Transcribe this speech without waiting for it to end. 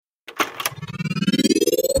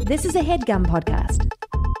This is a HeadGum podcast.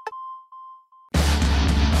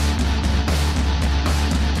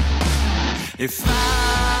 If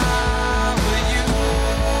I were you,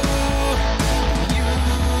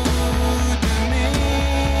 you'd do me,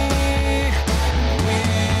 we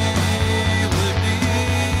would be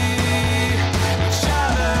each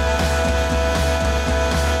other.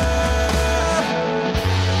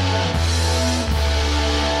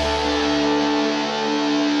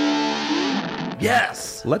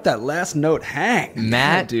 Yes. Let that last note hang.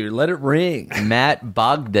 Yeah, dude, let it ring. Matt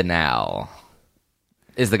Bogdanow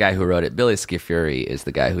is the guy who wrote it. Billy Scafuri is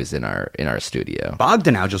the guy who's in our studio.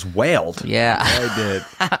 Bogdanow just wailed. Yeah. I did.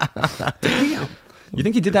 Damn. You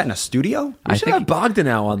think he did that in a studio? I should have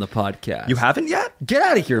Bogdanow on the podcast. You haven't yet? Get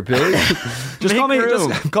out of here, Billy. Just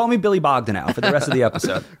call me Billy Bogdanow for the rest of the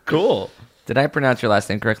episode. Cool. Did I pronounce your last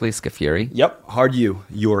name correctly? Scafuri? Yep. Hard U.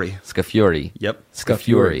 Yuri. Scafuri. Yep.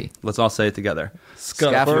 Scafuri. Let's all say it together.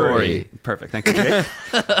 Scafuri. Perfect. Thank you, Jake.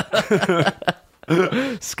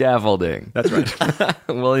 Scaffolding. That's right.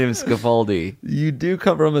 William Scaffoldi. You do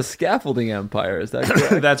come from a scaffolding empire, is that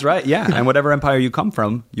correct? That's right. Yeah. And whatever empire you come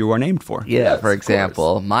from, you are named for. Yeah, Yes, for of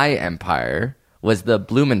example, my empire was the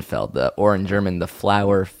Blumenfeld, or in German, the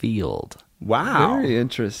flower field. Wow. Very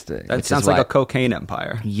interesting. That Which sounds is like why- a cocaine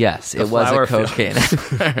empire. Yes, The it was flower a field. cocaine.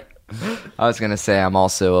 I was going to say I'm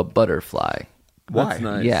also a butterfly. Why? That's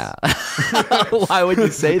nice. Yeah. Why would you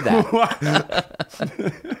say that?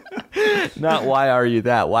 Not why are you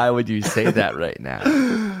that? Why would you say that right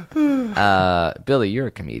now? Billy, you're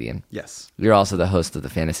a comedian. Yes. You're also the host of the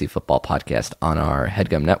Fantasy Football Podcast on our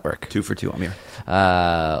HeadGum Network. 2 for 2. I'm here.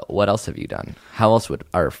 What else have you done? How else would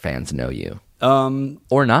our fans know you?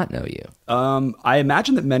 Or not know you? I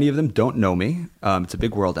imagine that many of them don't know me. It's a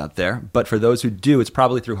big world out there. But for those who do, it's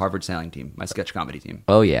probably through Harvard Sailing Team, my sketch comedy team.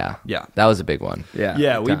 Oh, yeah. Yeah. That was a big one. Yeah.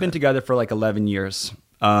 Yeah, big we've time. been together for like 11 years.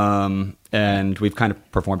 And we've kind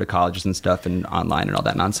of performed at colleges and stuff and online and all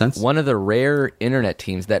that nonsense. One of the rare internet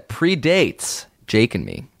teams that predates Jake and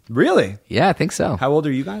me. Really? Yeah, I think so. How old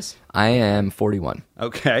are you guys? I am 41.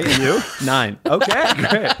 Okay, and you? 9. Okay,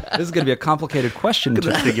 great. This is going to be a complicated question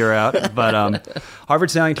to figure out, but Harvard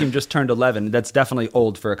Sailing Team just turned 11. That's definitely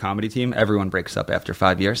old for a comedy team. Everyone breaks up after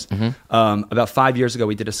 5 years. About 5 years ago,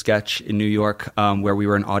 we did a sketch in New York where we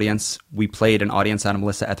were an audience. We played an audience at a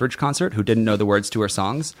Melissa Etheridge concert who didn't know the words to her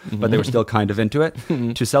songs, but they were still kind of into it.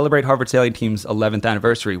 To celebrate Harvard Sailing Team's 11th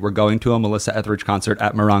anniversary, we're going to a Melissa Etheridge concert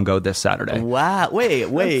at Morongo this Saturday. Wow.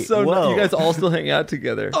 Wait. So you guys all still hang out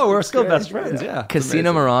together. Oh, we're still best friends, yeah.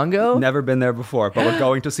 Casino Morongo? Never been there before, but we're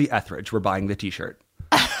going to see Etheridge. We're buying the t-shirt.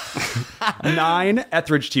 9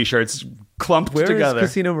 Etheridge t-shirts clumped Where together. is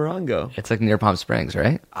Casino Morongo? It's like near Palm Springs,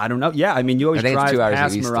 right? I don't know. Yeah, I mean, you always I think drive it's 2 hours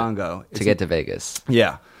past east Morongo to get to Vegas.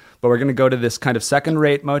 Yeah. But we're going to go to this kind of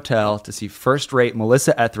second-rate motel to see first-rate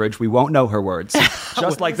Melissa Etheridge. We won't know her words,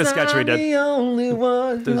 just like the sketch we did. The only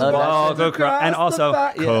one who Walk walks across- and across also, the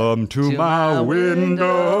fi- come to my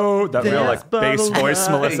window. That real Dance like bass by the voice,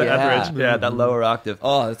 light. Melissa Yeah. Etheridge. Yeah, that lower octave.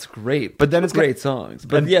 Oh, that's great. But then it's great got- songs.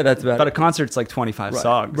 But yeah, that's about But a it. concert's like 25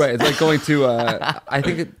 songs. Right. It's like going to, I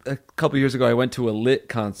think a couple years ago, I went to a Lit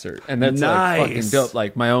concert. And that's like fucking Nice. dope.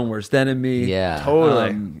 Like My Own Worst Enemy. Yeah.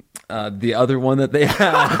 Totally. The other one that they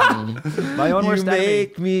have. My Own You Worst Enemy.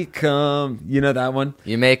 make me come. You know that one?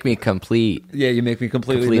 You make me complete. Yeah, you make me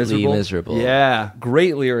completely Miserable. Yeah.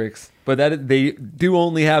 Great lyrics. But they do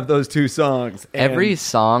only have those 2 songs. And Every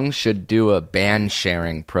song should do a band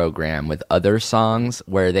sharing program with other songs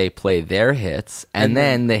where they play their hits and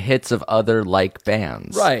then the hits of other like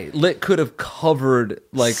bands. Right. Lit could have covered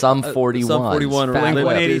like Some 41s. Some 41 or Blink Limp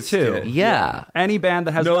 182. Bizkit. Yeah. Any band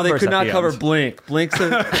that has No, they numbers could at not the cover end. Blink. Blink's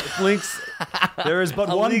There is but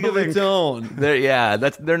a one league of Blink. its own.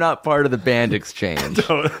 They're not part of the band exchange.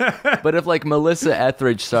 But if like Melissa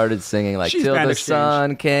Etheridge started singing like She's "Till band the exchange.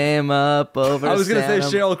 sun came up over," I was gonna say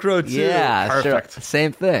Santa- Sheryl Crow, too. Yeah, Perfect.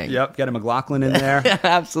 Same thing. Yep, get a McLaughlin in there.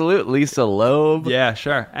 Absolutely. Lisa Loeb. Yeah,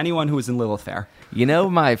 sure. Anyone who was in Lilith Fair. You know,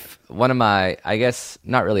 one of my, I guess,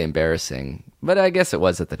 not really embarrassing, but I guess it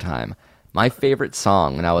was at the time. My favorite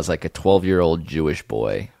song when I was like a 12-year-old Jewish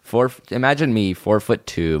boy. Imagine me,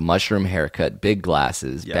 4'2", mushroom haircut, big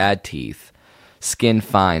glasses, Yeah. bad teeth, skin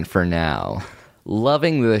fine for now.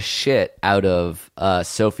 Loving the shit out of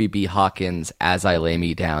Sophie B. Hawkins' "As I Lay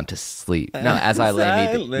Me Down to Sleep." No, "As I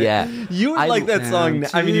Lay Me." Yeah, You would like that song.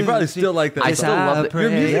 I mean, you probably still like that. I song. still love it. Your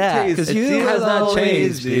music Yeah. taste 'Cause it you has will not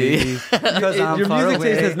always changed. be, because I'm Your far music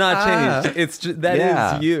taste away. has not changed. It's just,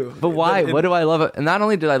 that is you. But why? What do I love it? And not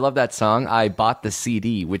only did I love that song, I bought the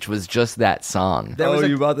CD, which was just that song. There was Oh, a-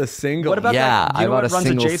 you bought the single. What about Yeah, that? Do you I know bought what a runs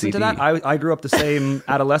single adjacent to CD. that? I grew up the same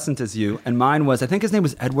adolescent as you, and mine was, I think his name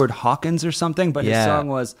was Edward Hawkins or something. thing, but his Yeah. song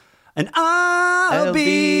was, and I'll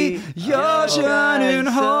be your shining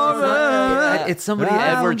horror. It's somebody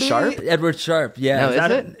Edward Sharp? Edward Sharp. Yeah. No, Is is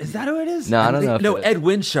that it? Is that who it is? No, I don't know. No, if it is.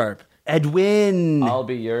 Edwin Sharp. Edwin. I'll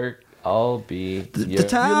be your. The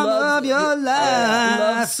time of your life.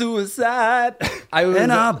 Love suicide. I was.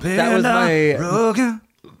 And I've been that was my broken.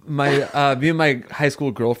 me and my high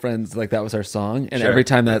school girlfriends, like that was our song, and Sure. every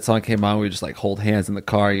time that song came on, we would just like hold hands in the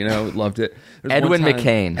car, you know, loved it. There was Edwin one time-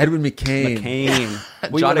 McCain. Edwin McCain. Kane.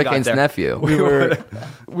 John McCain's nephew. We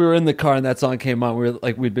were in the car and that song came on. We were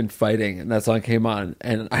like, we'd been fighting and that song came on,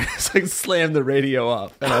 and I just like slammed the radio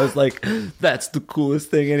off, and I was like, that's the coolest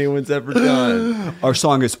thing anyone's ever done. Our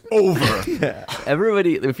song is over.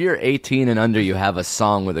 Everybody, if you're 18 and under, you have a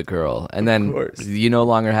song with a girl, and then course. you no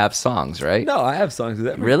longer have songs, right? No, I have songs with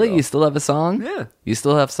that. Really? girl. You still have a song? Yeah. You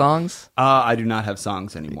still have songs? I do not have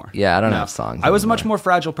songs anymore. Yeah, I don't have songs I was a anymore. much more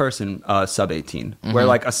fragile person, sub 18, where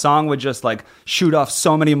like a song would just like shoot off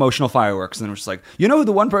so many emotional fireworks, and it was just like, you know who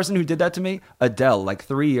the one person who did that to me? Adele, like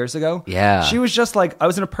 3 years ago. Yeah. She was just like, I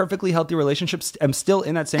was in a perfectly healthy relationship. I'm still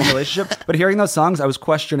in that same relationship, but hearing those songs, I was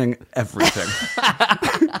questioning everything.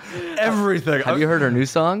 Everything. Have you heard her new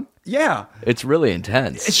song? Yeah. It's really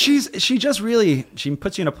intense. She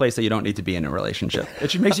puts you in a place that you don't need to be in a relationship.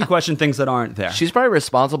 She makes you question things that aren't there. She's probably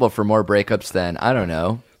responsible for more breakups than, I don't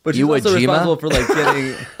know, But she's Iwo also Jima? responsible for like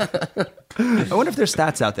getting. I wonder if there's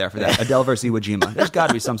stats out there for that. Adele versus Iwo Jima. There's got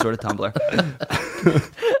to be some sort of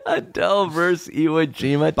Tumblr. Adele versus Iwo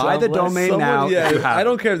Jima. Buy the Tumblr. domain now. Yeah, if you have I it.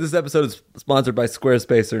 don't care if this episode is sponsored by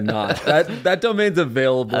Squarespace or not. That domain's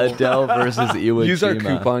available. Adele versus Iwo Use our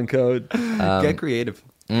Jima. coupon code. Get creative.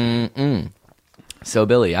 So,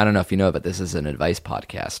 Billy, I don't know if you know, but this is an advice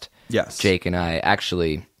podcast. Yes. Jake and I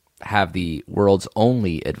actually have the world's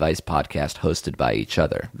only advice podcast hosted by each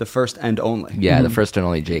other. The first and only. Yeah, the first and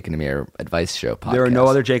only Jake and Amir advice show podcast. There are no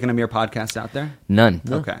other Jake and Amir podcasts out there? None.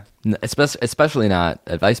 Okay. Especially not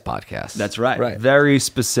advice podcasts. That's right. Right. Very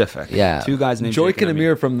specific. Yeah. Two guys named Joik and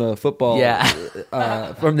Amir from the football, Yeah.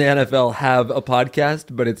 from the NFL have a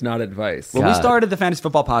podcast, but it's not advice. When we God. started the Fantasy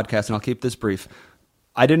Football Podcast, and I'll keep this brief,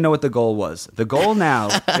 I didn't know what the goal was. The goal now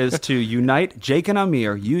is to unite Jake and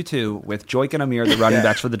Amir, you two, with Joik and Amir, the running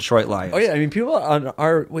backs for the Detroit Lions. Oh yeah, I mean, people on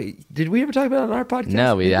our did we ever talk about it on our podcast?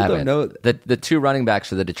 No, we People haven't. Don't know. The two running backs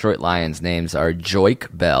for the Detroit Lions names are Joik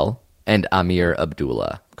Bell and Amir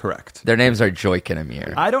Abdullah. Correct. Their names are Joik and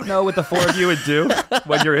Amir. I don't know what the four of you would do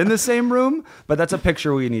when you're in the same room, but that's a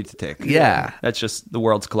picture we need to take. Yeah. That's just the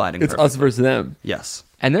world's colliding. It's us versus them. Yes.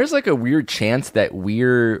 And there's like a weird chance that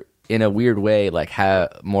we're, in a weird way, like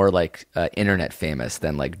more like internet famous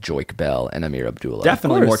than like Joik Bell and Amir Abdullah.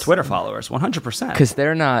 Definitely course. more Twitter followers, 100%. Because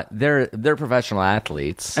they're professional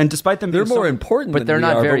athletes. And despite them They're being more so- important, but than they're we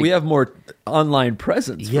not are, very- But we have more online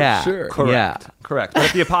presence. Yeah, for sure. Correct. Yeah. Correct. But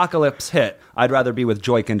if the apocalypse hit, I'd rather be with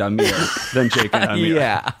Joik and Amir than Jake and Amir.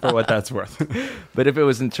 Yeah. For what that's worth. But if it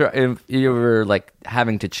was if you were like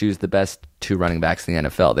having to choose the best two running backs in the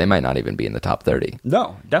NFL, they might not even be in the top 30.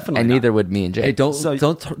 No, definitely And not. neither would me and Jake. Hey, don't So-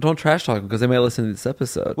 don't trash talk them because they might listen to this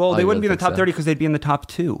episode. Well, they I wouldn't be in don't the top think so. 30 because they'd be in the top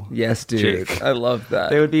 2. yes, dude, Jake. I love that.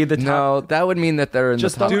 They would be the top. No, that would mean that they're in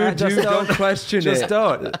Just the top. don't- dude, just don't question Just it.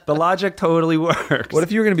 don't. The logic totally works. What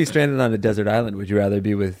if you were going to be stranded on a desert island? Would you rather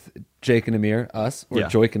be with Jake and Amir, us, or Yeah.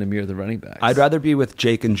 Joik and Amir, the running backs? I'd rather be with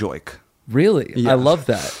Jake and Joik. Really? Yeah. I love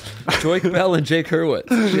that. Joik Bell and Jake Hurwitz.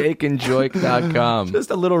 JakeandJoik.com. Just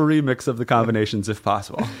a little remix of the combinations if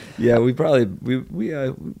possible. Yeah, we probably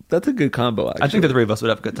that's a good combo. Actually, I think the three of us would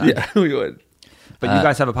have a good time. yeah, we would. But you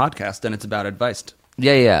guys have a podcast and it's about advice.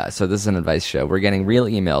 Yeah. So this is an advice show. We're getting real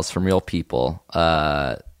emails from real people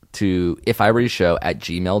to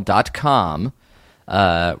ifiwereyourshow@gmail.com.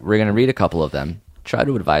 We're going to read a couple of them, try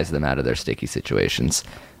to advise them out of their sticky situations.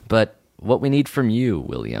 But what we need from you,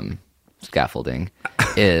 William Scaffolding,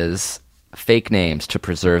 is fake names to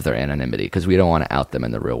preserve their anonymity because we don't want to out them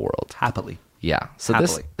in the real world. Happily. Yeah. So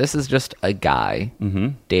Happily. this is just a guy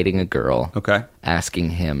dating a girl, Okay.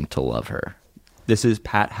 asking him to love her. This is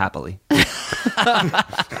Pat Happily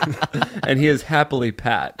And he is happily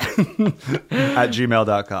Pat. at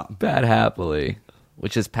gmail.com. Pat Happily,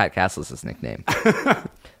 which is Pat Castles' nickname.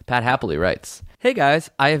 Pat Happily writes, "Hey guys,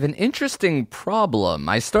 I have an interesting problem.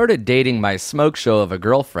 I started dating my smoke show of a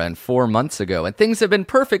girlfriend 4 months ago, and things have been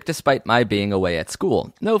perfect despite my being away at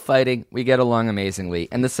school. No fighting, we get along amazingly,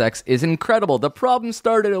 and the sex is incredible. The problem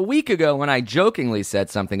started a week ago when I jokingly said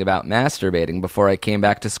something about masturbating before I came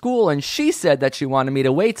back to school, and she said that she wanted me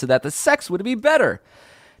to wait so that the sex would be better.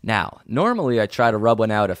 Now, normally I try to rub one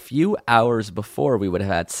out a few hours before we would have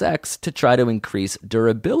had sex to try to increase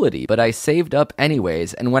durability, but I saved up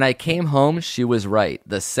anyways, and when I came home, she was right.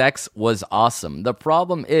 The sex was awesome. The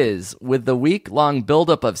problem is, with the week-long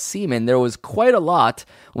buildup of semen, there was quite a lot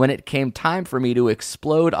when it came time for me to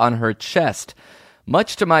explode on her chest.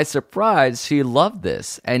 Much to my surprise, she loved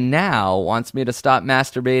this, and now wants me to stop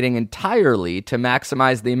masturbating entirely to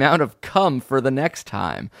maximize the amount of cum for the next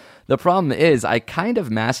time. The problem is, I kind of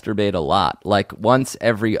masturbate a lot, like once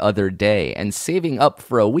every other day, and saving up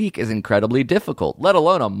for a week is incredibly difficult, let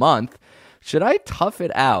alone a month. Should I tough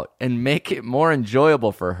it out and make it more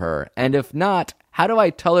enjoyable for her? And if not, how do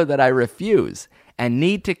I tell her that I refuse and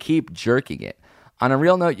need to keep jerking it? On a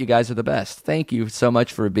real note, you guys are the best. Thank you so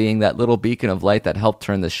much for being that little beacon of light that helped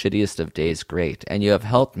turn the shittiest of days great. And you have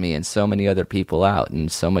helped me and so many other people out in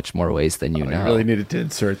so much more ways than you know. I really needed to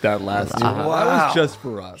insert that last one. That was just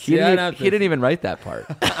for us. He didn't even write that part.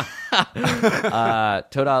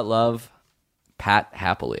 Toad out love, Pat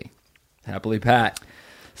happily. Happily Pat.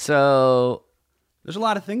 So There's a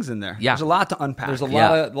lot of things in there. Yeah. There's a lot to unpack. There's a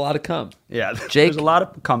Yeah. lot of cum. Yeah. Jake- There's a lot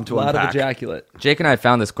of come to A lot unpack. of ejaculate. Jake and I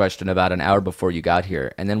found this question about an hour before you got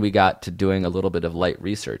here, and then we got to doing a little bit of light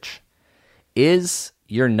research. Is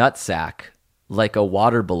your nutsack like a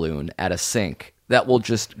water balloon at a sink that will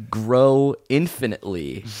just grow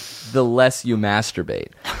infinitely the less you masturbate?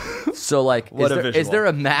 So, like, is there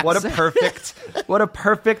a max? What a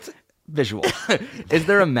perfect visual. Is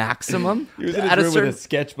there a maximum? He was in At a his room with a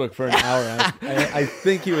sketchbook for an hour. I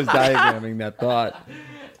think he was diagramming that thought.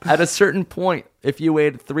 At a certain point, if you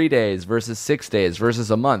waited 3 days versus 6 days versus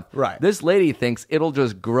a month, Right. This lady thinks it'll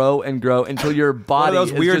just grow and grow until your One body of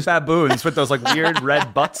those is weird just, baboons with those like weird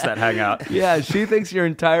red butts that hang out. Yeah, she thinks your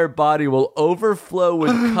entire body will overflow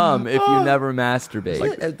with cum if you never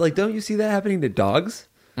masturbate. Like, don't you see that happening to dogs?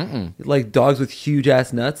 Like dogs with huge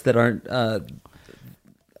ass nuts that aren't.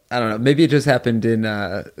 I don't know. Maybe it just happened in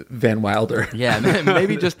Van Wilder. Yeah,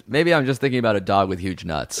 maybe I'm just thinking about a dog with huge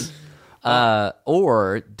nuts.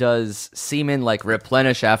 Or does semen like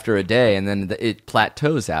replenish after a day and then it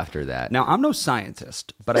plateaus after that? Now, I'm no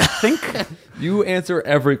scientist, but I think You answer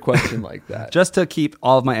every question like that. just to keep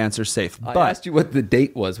all of my answers safe. I But asked you what the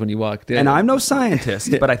date was when you walked in. and I'm no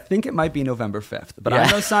scientist, but I think it might be November 5th. But I'm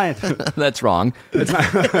no scientist. That's wrong.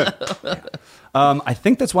 I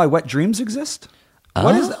think that's why wet dreams exist.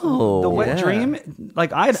 What is the wet dream?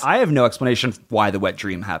 Like I have no explanation why the wet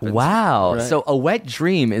dream happens. Wow. Right. So a wet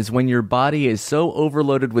dream is when your body is so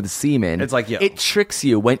overloaded with semen. It's like, yo. it tricks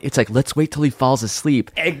you when it's like, let's wait till he falls asleep.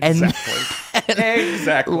 Exactly.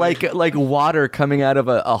 Exactly. Like water coming out of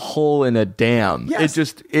a hole in a dam. Yes.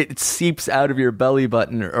 It seeps out of your belly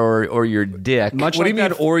button or your dick. Much What do like you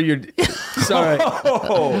mean? that- Or your? Sorry.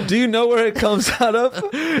 Do you know where it comes out of?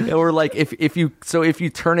 Or like if you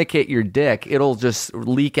tourniquet your dick, it'll just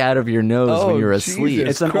leak out of your nose when you're asleep. Jesus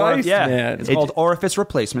It's an Christ, man. It's called orifice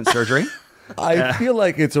replacement surgery. I feel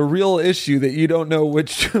like it's a real issue that you don't know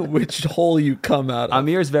which hole you come out of.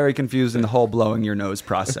 Amir's very confused in the whole blowing your nose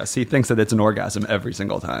process. He thinks that it's an orgasm every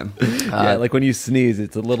single time. Yeah, like when you sneeze,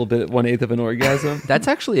 it's a little bit 1/8 of an orgasm. That's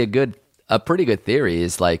actually a pretty good theory.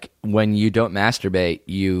 Is like when you don't masturbate,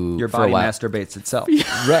 Your for a body while- masturbates itself.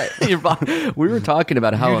 Right. Your body- we were talking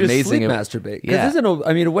about how You just amazing sleep it masturbate. 'Cause Yeah. isn't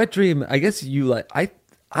a wet dream? I guess you like.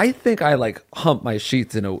 I think I like hump my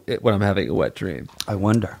sheets when I'm having a wet dream. I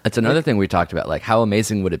wonder. That's another thing we talked about. Like, how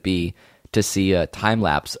amazing would it be to see a time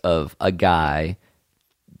lapse of a guy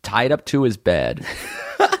tied up to his bed?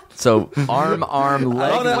 So arm,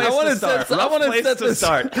 leg. I want to set this.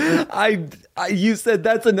 start. You said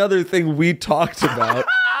that's another thing we talked about.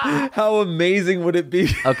 How amazing would it be?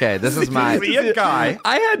 Okay, this is my. Be a guy.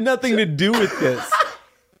 I had nothing to do with this.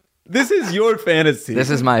 This is your fantasy. This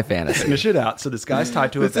is my fantasy. Fish it out. So this guy's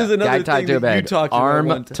tied to a This is bed. another Guy tied thing to a that you bed. talked about Arm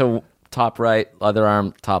one time. to top right, other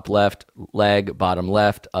arm top left, leg bottom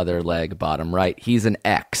left, other leg bottom right. He's an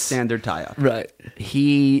X. Standard tie-up. Right.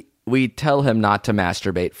 We tell him not to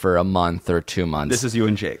masturbate for a month or 2 months. This is you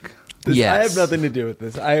and Jake. Yes. I have nothing to do with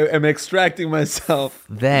this. I am extracting myself.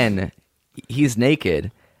 Then he's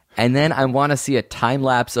naked, and then I want to see a time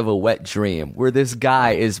lapse of a wet dream where this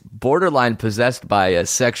guy is borderline possessed by a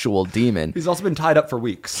sexual demon. He's also been tied up for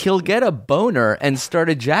weeks. He'll get a boner and start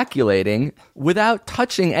ejaculating without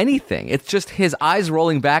touching anything. It's just his eyes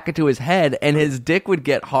rolling back into his head, and his dick would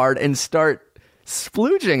get hard and start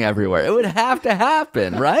splooging everywhere. It would have to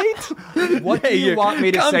happen, right? What do you want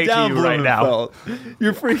me to Calm say down, to you right now? Blumenfeld.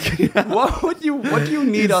 You're freaking out. What do you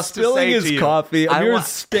need He's us to spilling say his to you? coffee. I Amir's want-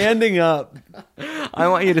 standing up. I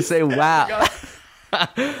want you to say, wow.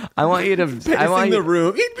 I want you to. I want the you,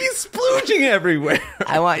 room. He'd be splooging everywhere.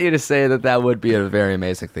 I want you to say that would be a very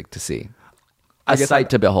amazing thing to see. A guess sight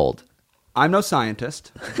to behold. I'm no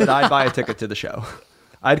scientist, but I'd buy a ticket to the show.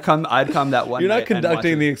 I'd come that one. You're night not and conducting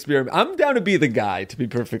watch the it. experiment. I'm down to be the guy, to be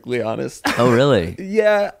perfectly honest. Oh, really?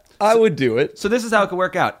 Yeah, I would do it. So this is how it could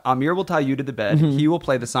work out. Amir will tie you to the bed. He will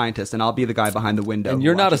play the scientist, and I'll be the guy behind the window. And who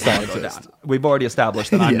you're not a watches it all go scientist. down. We've already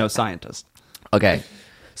established that I'm no scientist. Okay.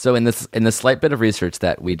 So in the slight bit of research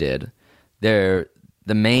that we did,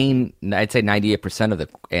 the main, I'd say 98% of the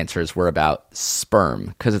answers were about sperm,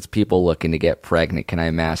 because it's people looking to get pregnant. Can I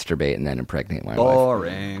masturbate and then impregnate my wife?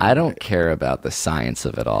 Boring. I don't care about the science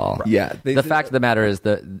of it all. Yeah, The fact of the matter is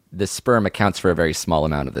the sperm accounts for a very small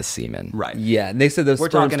amount of the semen. Right. Yeah, and they said the We're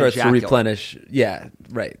sperm talking starts to ejaculate. replenish. Yeah,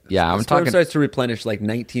 right. Yeah, the I'm sperm talking- starts to replenish like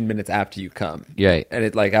 19 minutes after you come. Right. and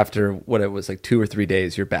it like after what it was like 2 or 3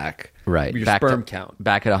 days, you're back. Right. Your back sperm to, count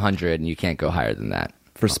back at 100, and you can't go higher than that.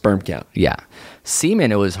 for sperm count. Yeah.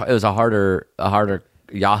 Semen, it was a harder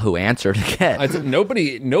Yahoo answer to get. I said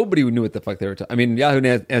nobody knew what the fuck they were talking. I mean, Yahoo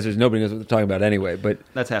answers nobody knows what they're talking about anyway. But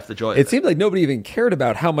That's half the joy. it seemed like nobody even cared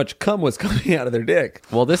about how much cum was coming out of their dick.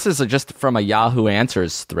 Well, this is just from a Yahoo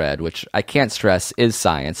Answers thread, which I can't stress is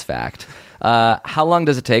science fact. How long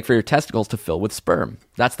does it take for your testicles to fill with sperm?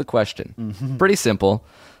 That's the question. Mm-hmm. Pretty simple.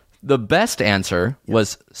 The best answer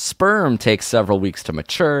was sperm takes several weeks to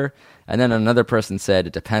mature. And then another person said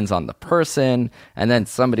it depends on the person. And then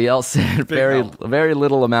somebody else said very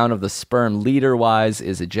little amount of the sperm liter-wise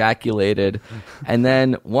is ejaculated. And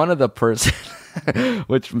then one of the person,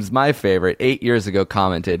 which was my favorite, 8 years ago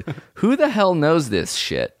commented, "Who the hell knows this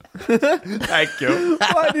shit?" Thank you.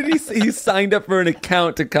 Why did he signed up for an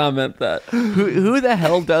account to comment that? Who the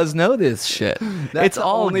hell does know this shit? That's It's the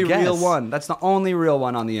all only guess. real one. That's the only real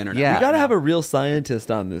one on the internet. Yeah. We gotta have a real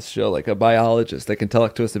scientist on this show, like a biologist that can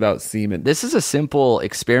talk to us about semen. This is a simple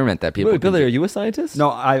experiment that people Wait, can Billy, do. are you a scientist?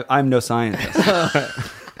 No, I'm no scientist.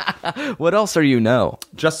 What else are you know?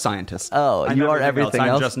 Just scientist. Oh, I'm you are everything I'm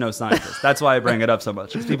else? just no scientist. That's why I bring it up so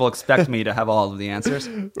much. Because people expect me to have all of the answers.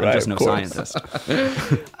 I'm Right, just no of course.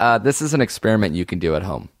 scientist. This is an experiment you can do at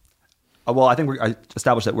home. Well, I think I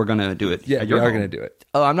established that we're going to do it. Yeah, at we your are home. going to do it.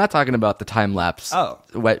 Oh, I'm not talking about the time lapse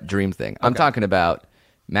wet dream thing. I'm talking about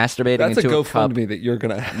masturbating That's a into a cup. GoFundMe that you're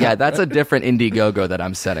gonna. Yeah, that's a different Indiegogo that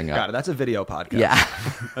I'm setting Got up. it. That's a video podcast. Yeah.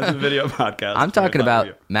 That's a video podcast. I'm talking about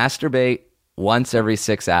Review. masturbate once every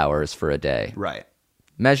 6 hours for a day. Right.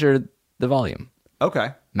 Measure the volume. Okay.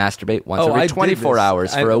 Masturbate once Oh, every I did 24 this.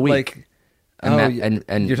 hours for a week. Like, and, oh,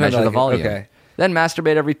 and you're talking measure the about, volume. Okay. Then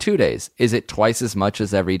masturbate every 2 days. Is it twice as much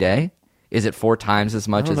as every day? Is it 4 times as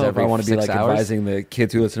I much don't as know if every I want to be 6 like hours? advising the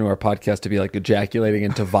kids who listen to our podcast to be like ejaculating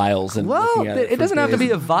into vials and Well, looking at it. it doesn't for have to be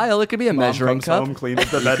days. a vial. It could be a measuring Comes cup. home, cleans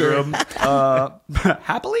the bedroom.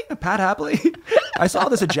 Happily? Pat Happily? I saw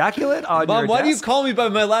this ejaculate on Mom, your why do you desk. call me by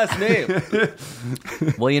my last name?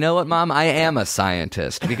 Well, you know what, Mom? I am a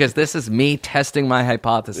scientist because this is me testing my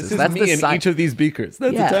hypothesis. This is That's me the in each of these beakers.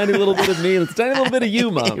 That's Yeah. a tiny little bit of me, and it's a tiny little bit of you,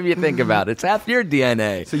 if Mom. you think about it, it's half your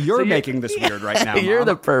DNA. So you're making this weird right now, You're Mom.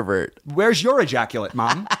 the pervert. Where's your ejaculate,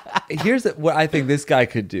 Mom? Here's what I think this guy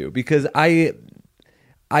could do, because I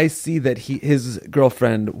see that his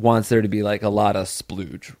girlfriend wants there to be like a lot of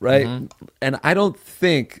splooge, right? Mm-hmm. And I don't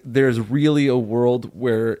think there's really a world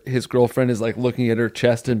where his girlfriend is like looking at her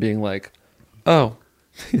chest and being like, "Oh,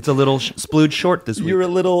 It's a little splooge short this week. you're a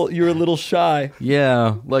little shy."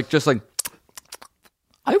 Yeah, just like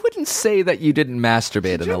I wouldn't say that you didn't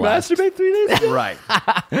masturbate in Did the you last. masturbate 3 days ago? Right.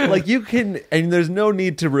 Like you can, and there's no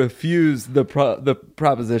need to refuse the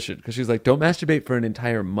proposition, because she's like, "Don't masturbate for an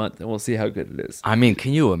entire month, and we'll see how good it is." I mean,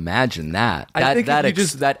 can you imagine that? I think if you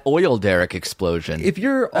just- that oil derrick explosion. If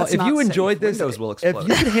That's if not you safe. enjoyed this, Windows will if explode.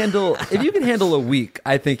 you can handle a week,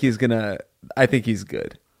 I think he's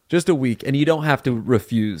good. Just a week, and you don't have to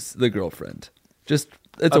refuse the girlfriend. Just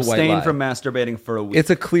it's a white Abstain lie. from masturbating for a week. It's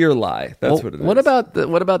a clear lie. That's what it is. What about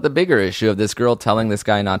the bigger issue of this girl telling this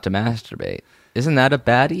guy not to masturbate? Isn't that a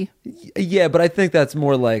baddie? Yeah, but I think that's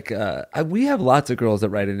more like we have lots of girls that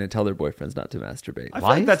write in and tell their boyfriends not to masturbate. I feel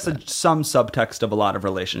like that's some subtext of a lot of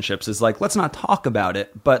relationships is like, let's not talk about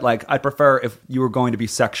it, but like I prefer if you were going to be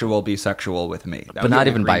sexual, be sexual with me. That But was not the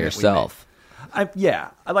even by agreement we yourself. made. I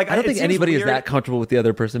don't think anybody is that comfortable with the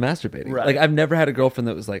other person masturbating. Right. Like I've never had a girlfriend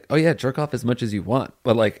that was like, "Oh yeah, jerk off as much as you want,"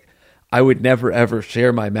 but like I would never ever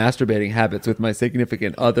share my masturbating habits with my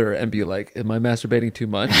significant other and be like, "Am I masturbating too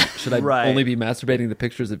much? Should I Right. only be masturbating the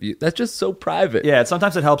pictures of you?" That's just so private. Yeah,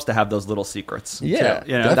 sometimes it helps to have those little secrets. Yeah,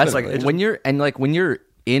 too. You know, that's like definitely. When you're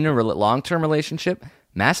in a long-term relationship,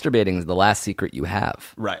 masturbating is the last secret you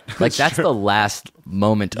have. Right. Like that's the last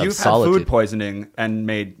moment of You've had solitude. food poisoning and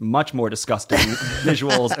made much more disgusting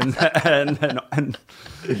visuals and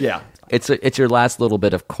yeah. It's your last little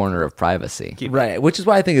bit of corner of privacy. Right, which is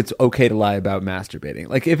why I think it's okay to lie about masturbating.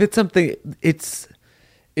 Like if it's something, it's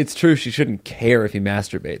true she shouldn't care if he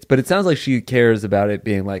masturbates, but it sounds like she cares about it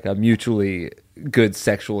being like a mutually good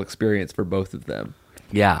sexual experience for both of them.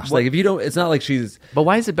 Yeah. Like if you don't, it's not like she's. But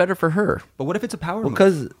why is it better for her? But what if it's a power move?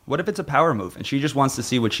 Because what if it's a power move and she just wants to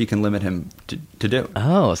see what she can limit him to do?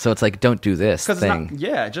 Oh, so it's like don't do this thing.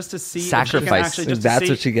 Just to see if she Sacrifice. can actually, just to that's see-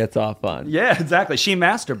 what she gets off on. Yeah, exactly. She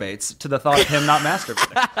masturbates to the thought of him not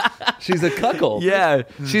masturbating. She's a cuckold. Yeah,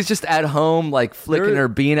 she's just at home, like flicking her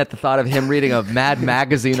bean at the thought of him reading a Mad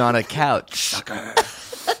magazine on a couch.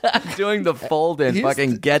 Doing the fold in He's-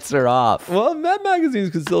 fucking gets her off. Well, Mad magazines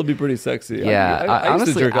can still be pretty sexy. Yeah, I used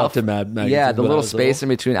honestly, to jerk off to Mad magazines. Yeah, the when I little was space in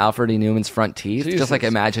little. between Alfred E. Newman's front teeth. Jesus. Just like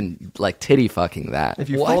imagine like titty fucking that. If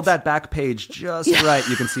you What? fold that back page just right,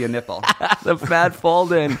 you can see a nipple. The fat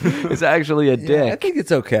fold in is actually a Yeah, I dick. think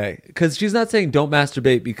it's okay because she's not saying don't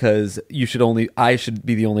masturbate because I should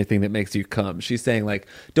be the only thing that makes you come. She's saying like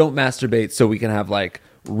don't masturbate so we can have like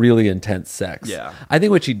really intense sex. Yeah. I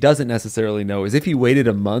think what she doesn't necessarily know is if he waited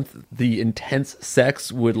a month, the intense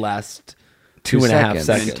sex would last 2.5 seconds.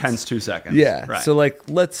 seconds. An intense 2 seconds. Yeah. Right. So like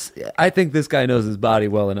I think this guy knows his body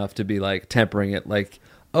well enough to be like tempering it like,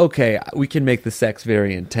 okay, we can make the sex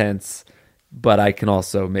very intense, but I can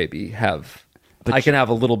also maybe have I can have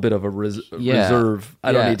a little bit of a reserve.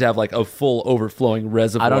 I don't Yeah. need to have like a full overflowing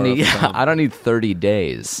reservoir. I don't need. of cum. I don't need 30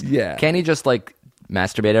 days. Yeah. Can he just like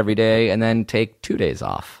masturbate every day and then take 2 days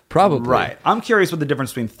off? Probably. Right. I'm curious what the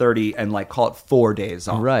difference between 30 and like call it 4 days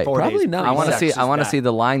off. Right. 4 Probably days not. I want to sex see. is I want to that. see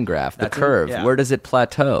the line graph, the That's it, curve. yeah. Where does it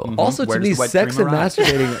plateau? Also, Where to does me, the wet sex dream and arrive?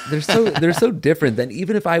 masturbating they're so different. Than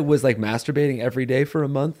even if I was like masturbating every day for a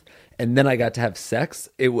month and then I got to have sex,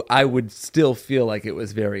 I would still feel like it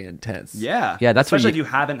was very intense. Yeah. Yeah, that's what especially you- if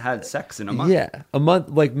you haven't had sex in a month. Yeah, a month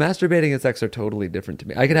like masturbating and sex are totally different to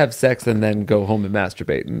me. I could have sex and then go home and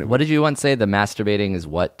masturbate. And What did you once say? The masturbating is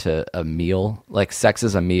what to a meal? Like sex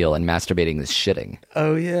is a meal and masturbating is shitting.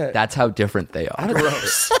 oh yeah, That's how different they are.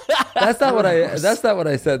 gross. That's not what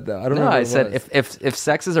I said though. I don't know. No, what I it said was. if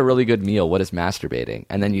sex is a really good meal, what is masturbating?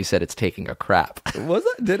 And then you said it's taking a crap Was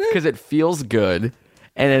it? Did it? because it feels good.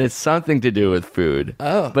 And it has something to do with food.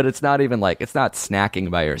 Oh. But it's not even like, it's not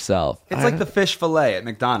snacking by yourself. It's like the fish fillet at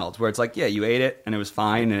McDonald's, where it's like, yeah, you ate it and it was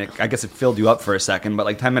fine, and I guess it filled you up for a second, but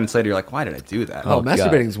like 10 minutes later, you're like, why did I do that? Oh, God.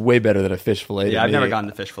 masturbating is way better than a fish fillet. yeah, to I've me. never gotten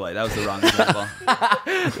the fish fillet. That was the wrong example.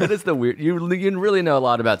 That is the weird. You really know a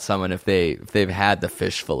lot about someone if they've had the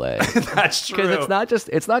fish fillet. That's true. Because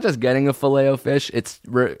it's not just getting a Filet-o-Fish.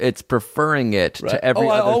 It's preferring it to every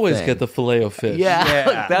I other always thing. get the Filet-o-Fish. Yeah,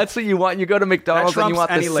 Yeah. that's what you want. You go to That McDonald's and you trumps want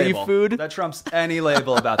the any label. seafood. That trumps any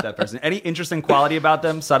label about that person. Any interesting quality about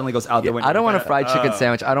them suddenly goes out the window. I don't want a fried chicken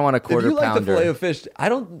sandwich. I don't want a If quarter you like the pounder. Filet-o-Fish, I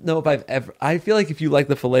don't know if I've ever. I feel like if you like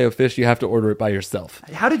the Filet-o-Fish, you have to order it by yourself.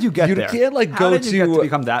 How did you get You there? can't, like, How go did you get to- to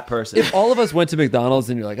become that person? If all of us went to McDonald's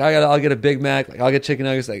and you're like, I'll get a Big Mac, like I'll get chicken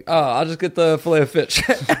nuggets, like I'll just get the Filet-o-Fish.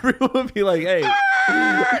 Everyone would be like, hey,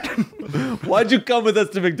 why'd you come with us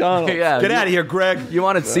to McDonald's? Yeah, Get out of here, Greg. You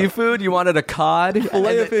wanted seafood? You wanted a cod?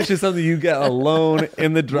 Filet-o-Fish is something you get alone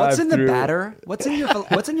in the drive-thru. What's in the batter? What's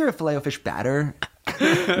in your Filet-o-Fish batter?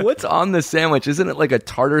 What's on the sandwich? Isn't it like a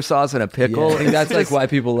tartar sauce and a pickle? I think that's like why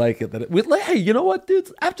people like it. Hey, you know what,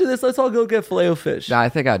 dudes? After this, let's all go get Filet-o-Fish. No, I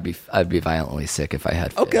think I'd be violently sick if I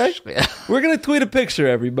had fish. Okay, Yeah. we're gonna tweet a picture,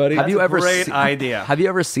 everybody. Have you ever Great seen- idea. Have you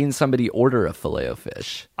ever seen somebody order a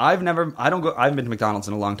Filet-o-Fish? I haven't been to McDonald's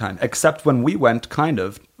in a long time, except when we went kind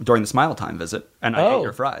of during the Smile Time visit, and I ate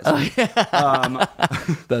your fries.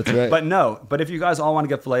 That's right. But if you guys all want to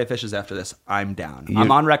get Filet-o-Fishes after this, I'm down.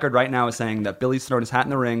 I'm on record right now as saying that Billy's thrown his hat in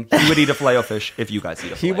the ring. He would eat a Filet-o-Fish if you guys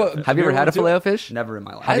eat a Filet-o-Fish. Have you ever had a Filet-o-Fish? Never in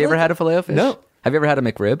my life. Have you ever had a Filet-o-Fish? No. Have you ever had a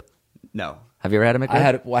McRib? No. Have you ever had a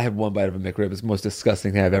McRib? I had one bite of a McRib. It's the most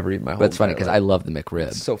disgusting thing I've ever eaten in my whole But it's funny because entire I life. love the McRib.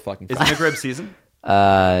 It's so fucking Is fun. McRib season?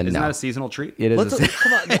 No. Isn't that a seasonal treat? It is.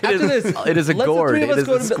 Come on, after this, It is a let's the gourd. three of It us is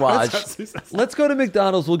go a to- squash. Let's go to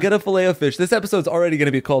McDonald's. We'll get a Filet-o-Fish. This episode's already going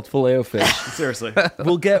to be called Filet-o-Fish. Seriously.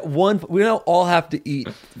 We'll get one. We don't all have to eat.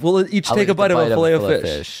 We'll each I'll take eat a bite the of a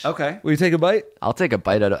Filet-o-Fish. Okay. Will you take a bite? I'll take a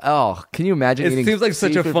bite out of. Oh, can you imagine It eating? seems like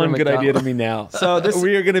such a seafood fun, from good idea to McDonald's? me now. So this-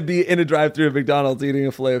 we are going to be in a drive-thru at McDonald's eating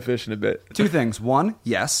a Filet-o-Fish in a bit. Two things. One,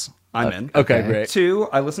 yes. I'm in. Okay, great. 2,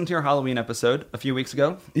 I listened to your Halloween episode a few weeks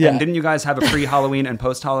ago. Yeah. And didn't you guys have a pre-Halloween and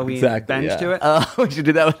post-Halloween Exactly, bench yeah. to it? Oh, we should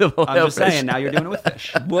do that with the I'm just Filet-o-Fish. saying, now you're doing it with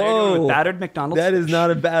fish. Now you're doing it Whoa. with battered McDonald's That is fish. not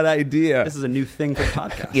a bad idea. This is a new thing for the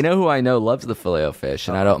podcast. You know who I know loves the Filet-o-Fish,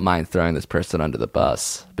 and I don't mind throwing this person under the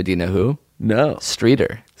bus. But do you know who? No.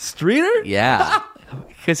 Streeter. Streeter? Yeah.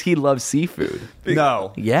 Because he loves seafood.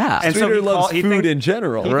 No. Yeah. And so Streeter he loves he food thinks- in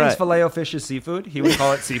general. He Right. thinks Filet-o-Fish is seafood. He would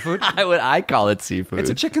call it seafood. I call it seafood. It's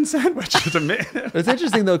a chicken sandwich. It's a It's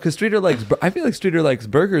interesting though, because Streeter likes. I feel like Streeter likes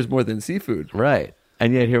burgers more than seafood. Right.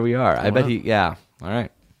 And yet here we are. I bet wow. yeah. All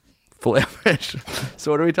right. Filet-o-Fish.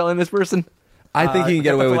 So what are we telling this person? I think he can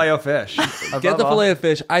get away with. Filet-o-Fish. Get the fillet of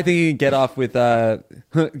fish. I think he can get off with.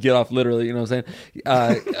 Get off literally. You know what I'm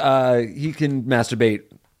saying? He can masturbate.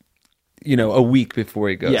 A week before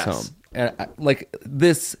he goes Yes. home. And like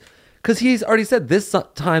this, because he's already said this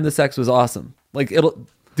time the sex was awesome. Like it'll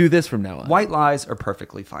do this from now on. White lies are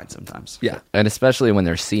perfectly fine sometimes. Yeah. And especially when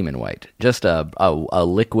they're semen white. Just a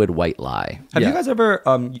liquid white lie. Have Yeah. you guys ever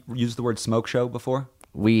used the word smoke show before?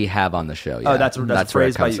 We have on the show. Yeah. Oh, that's where it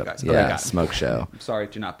phrased by comes you from. guys. Yeah, Okay, got it. smoke show. Sorry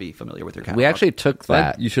to not be familiar with your catalog. We actually took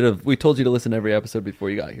that. You should have. We told you to listen to every episode before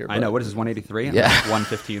you got here. I know. What is this, 183? Yeah.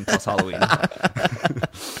 115 plus Halloween.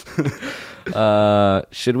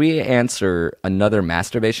 Should we answer another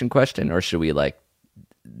masturbation question, or should we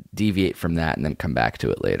deviate from that and then come back to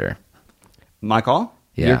it later? My call?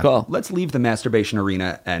 Yeah. Your call. Let's leave the masterbation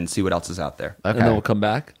arena and see what else is out there. And then we'll come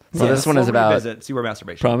back. So this one is We'll about. revisit, see where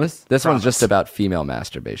masturbation. Promise. This Promise. one's just about female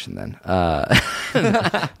masturbation. Then,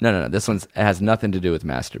 no. This it has nothing to do with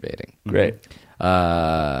masturbating. Great.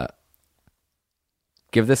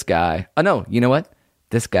 Give this guy. Oh no, you know what?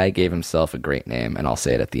 This guy gave himself a great name, and I'll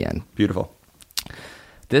say it at the end. Beautiful.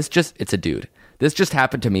 It's a dude. This just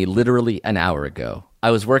happened to me literally an hour ago.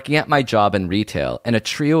 I was working at my job in retail, and a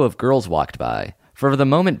trio of girls walked by. For the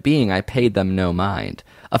moment being, I paid them no mind.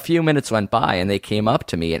 A few minutes went by, and they came up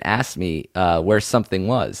to me and asked me where something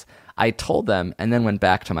was. I told them, and then went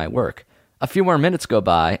back to my work. A few more minutes go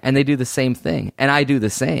by, and they do the same thing, and I do the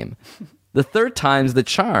same. The third time's the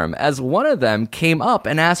charm, as one of them came up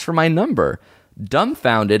and asked for my number.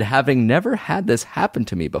 Dumbfounded, having never had this happen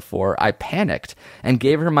to me before, I panicked and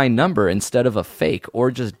gave her my number instead of a fake or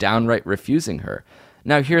just downright refusing her.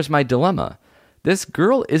 Now here's my dilemma. This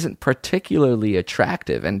girl isn't particularly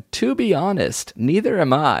attractive, and to be honest, neither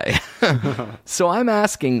am I. So I'm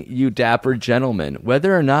asking you dapper gentlemen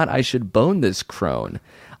whether or not I should bone this crone.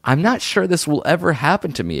 I'm not sure this will ever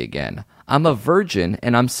happen to me again. I'm a virgin,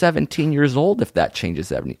 and I'm 17 years old if that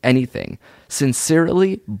changes anything.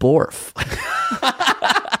 Sincerely, Borf.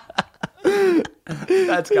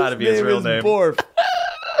 That's got to be his real name. Borf.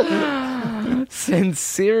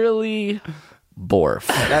 Sincerely, Borf.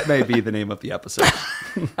 That may be the name of the episode.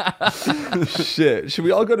 Shit. Should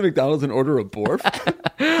we all go to McDonald's and order a Borf?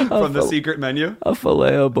 From the secret menu. A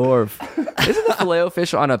Filet-o-Borf. Isn't the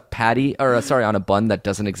Filet-o-Fish on a patty, on a bun that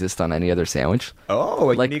doesn't exist on any other sandwich?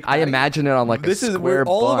 Oh, a Like, unique I patty. imagine it on a This is square where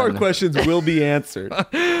all of our bun. questions will be answered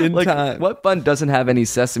in time. What bun doesn't have any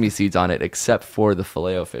sesame seeds on it except for the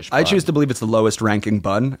Filet-o-Fish bun? I choose to believe it's the lowest ranking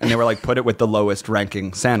bun, and they were like, put it with the lowest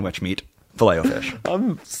ranking sandwich meat, Filet-o-Fish.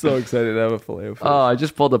 I'm so excited to have a filet of fish. Oh, I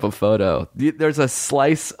just pulled up a photo. There's a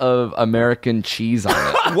slice of American cheese on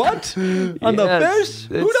it. What? On the Yes,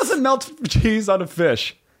 fish? Who doesn't melt cheese on a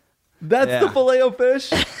fish? That's Yeah. the filet of fish?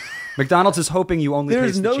 McDonald's is hoping you only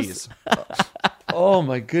There's taste no the cheese. Oh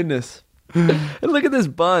my goodness. And look at this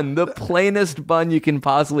bun, the plainest bun you can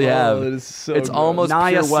possibly have. it is so it's gross. almost pure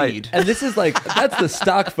Niacid. white. And this is that's the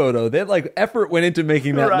stock photo. That effort went into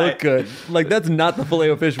making that Right. look good. Like that's not the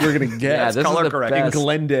filet of fish we're gonna get. Yeah, this color is the correct. in best.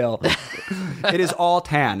 Glendale. It is all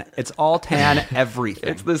tan. It's all tan everything.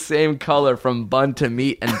 It's the same color from bun to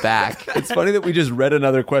meat and back. It's funny that we just read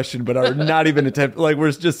another question, but are not even attempt. Like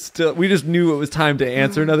we just knew it was time to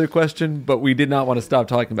answer another question, but we did not want to stop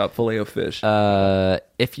talking about filet of fish.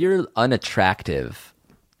 If you're unattractive,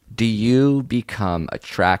 do you become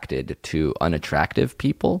attracted to unattractive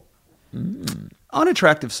people?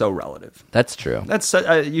 Unattractive, so relative. That's true. That's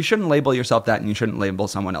you shouldn't label yourself that, and you shouldn't label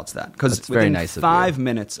someone else that. Because That's very within nice of 5 you.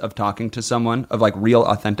 minutes of talking to someone, of like real,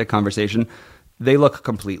 authentic conversation, they look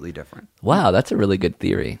completely different. Wow, that's a really good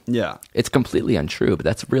theory. Yeah. It's completely untrue, but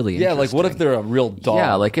that's really yeah, like what if interesting. they're a real dog?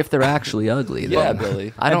 Yeah, like if they're actually ugly. Yeah, then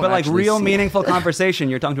Billy. I don't but like actually real see- meaningful conversation,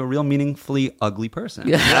 you're talking to a real meaningfully ugly person.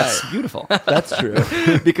 Yeah. That's beautiful. that's true.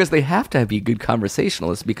 because they have to be good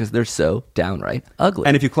conversationalists because they're so downright ugly.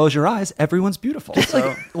 And if you close your eyes, everyone's beautiful.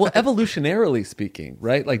 So Well, evolutionarily speaking,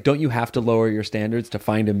 right? Like, don't you have to lower your standards to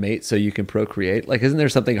find a mate so you can procreate? Like, isn't there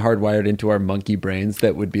something hardwired into our monkey brains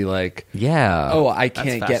that would be like, yeah, oh, I That's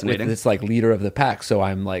can't get with fascinating. this like leader of the pack, so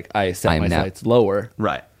I'm like I set I'm my now- sights lower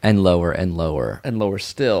Right. And lower and lower. and lower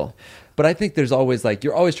still. But I think there's always like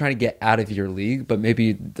you're always trying to get out of your league, but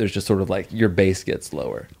maybe there's just sort of like your base gets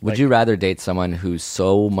lower. Would you rather date someone who's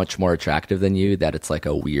so much more attractive than you that it's like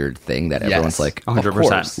a weird thing that everyone's like,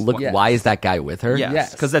 100%. look, Yes. why is that guy with her? Yes,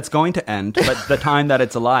 Yes. because that's going to end, but the time that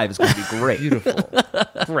it's alive is going to be great. Beautiful.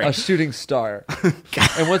 A shooting star.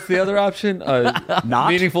 And what's the other option? A Not?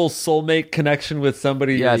 meaningful soulmate connection with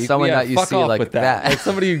somebody. Yeah, someone that you fuck see off like with that. that. Like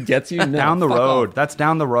somebody who gets you no, Down the fuck road. off. That's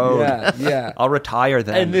down the road. Yeah, yeah. I'll retire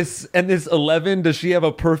then. And this 11, does she have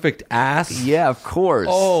a perfect ass? Yeah, of course.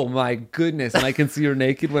 Oh my goodness! And I can see her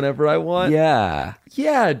naked whenever I want. yeah.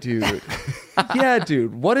 Yeah, dude. Yeah,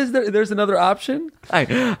 dude. What is there? There's another option.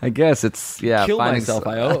 I guess it's Kill finding myself.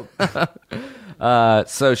 some- I hope.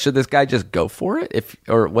 So should this guy just go for it?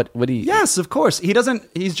 What do you? Yes, of course.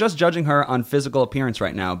 He's just judging her on physical appearance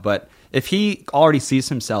right now, but if he already sees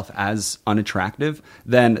himself as unattractive,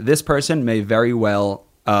 then this person may very well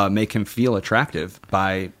make him feel attractive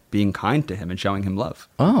by being kind to him and showing him love.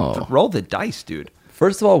 Oh. Roll the dice, dude.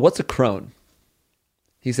 First of all, what's a crone?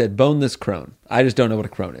 He said, "Bone this crone." I just don't know what a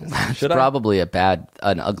crone is. Should I? Probably an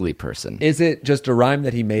ugly person. Is it just a rhyme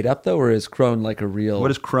that he made up though, or is crone like a real?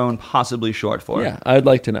 What is crone possibly short for? Yeah, I'd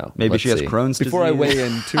like to know. Maybe Let's she has see. Crohn's Before I disease. weigh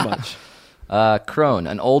in too much. Crone,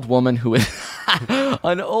 an old woman who is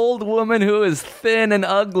thin and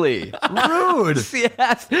ugly. Rude. She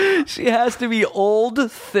has to be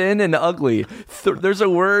old, thin, and ugly. There's a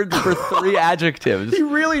word for 3 adjectives. He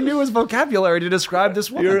really knew his vocabulary to describe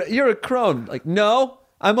this woman. You're a crone. Like, no,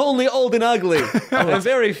 I'm only old and ugly. I'm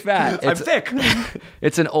very fat. I'm thick.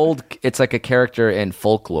 It's like a character in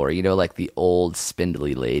folklore, like the old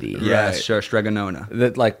spindly lady. Yes, Right. sure, Stregonona.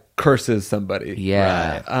 That like curses somebody.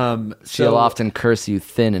 Yeah. So She'll often curse you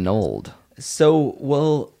thin and old.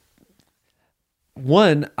 well,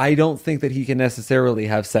 one, I don't think that he can necessarily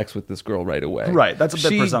have sex with this girl right away. Right, that's a bit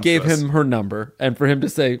She presumptuous. gave him her number, and for him to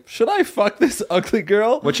say, "Should I fuck this ugly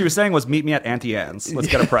girl?" What she was saying was, meet me at Auntie Anne's. Let's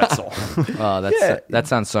get a pretzel. Oh, Yeah. that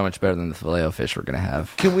sounds so much better than the Filet-o-Fish we're gonna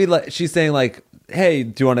have. Can we like? She's saying like, "Hey,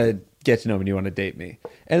 do you want to get to know me? Do you want to date me?"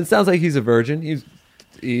 And it sounds like he's a virgin.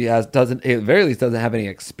 Doesn't at the very least doesn't have any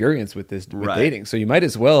experience with this with Right. dating. So you might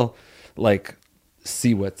as well like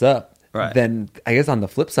see what's up. Right. Then I guess on the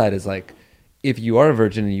flip side is like, if you are a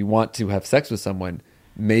virgin and you want to have sex with someone,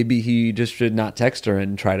 maybe he just should not text her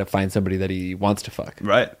and try to find somebody that he wants to fuck.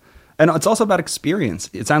 Right. And it's also about experience.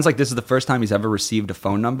 It sounds like this is the first time he's ever received a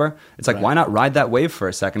phone number. It's like, why not ride that wave for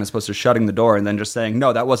a second as opposed to shutting the door and then just saying,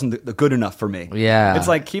 no, that wasn't the good enough for me. Yeah. It's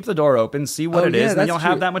like, keep the door open, see what Oh, it is, yeah, and then that's you'll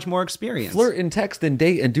have true. that much more experience. Flirt and text and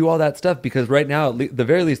date and do all that stuff because right now, at the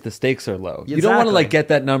very least, the stakes are low. You don't want to Exactly. like get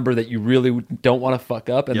that number that you really don't want to fuck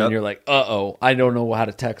up, and then Yep. you're like, I don't know how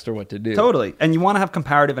to text or what to do. Totally. And you want to have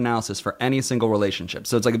comparative analysis for any single relationship.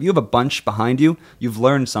 So it's like if you have a bunch behind you, you've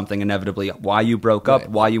learned something inevitably, why you broke up,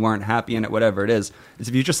 why you weren't happy in it, whatever it is. Is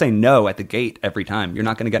if you just say no at the gate every time, you're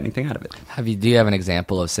not going to get anything out of it. Do you have an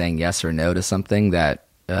example of saying yes or no to something that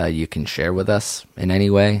you can share with us in any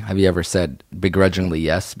way? Have you ever said begrudgingly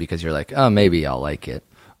yes because you're like, oh, maybe I'll like it?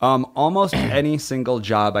 Almost any single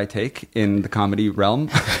job I take in the comedy realm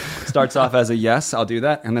starts off as a yes, I'll do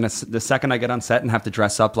that. And then the second I get on set and have to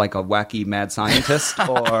dress up like a wacky mad scientist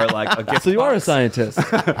or like a gift So you are a box, scientist.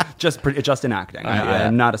 just in acting. I yeah.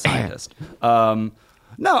 am not a scientist.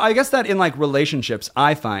 No, I guess that in like relationships,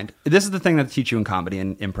 I find this is the thing that they teach you in comedy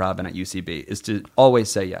and improv and at UCB is to always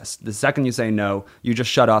say yes. The second you say no, you just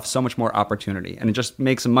shut off so much more opportunity, and it just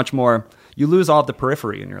makes a much more. You lose all of the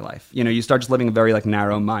periphery in your life. You start just living a very like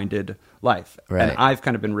narrow-minded life. Right. And I've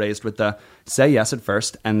kind of been raised with the say yes at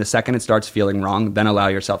first, and the second it starts feeling wrong, then allow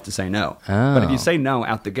yourself to say no. But if you say no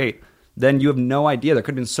out the gate, then you have no idea. There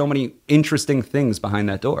could have been so many interesting things behind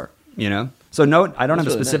that door. So no, I don't have a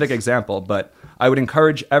really specific nice. example, but I would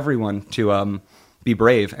encourage everyone to be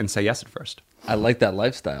brave and say yes at first. I like that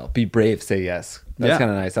lifestyle. Be brave, say yes. That's Yeah. kind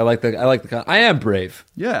of nice. I like the. I am brave.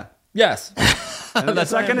 Yeah. Yes. And then the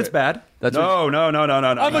second it's bad. That's no. I'm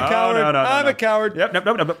a coward. I'm a coward. Yep.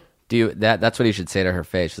 Nope. That's what you should say to her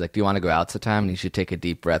face. She's like, do you want to go out sometime? And you should take a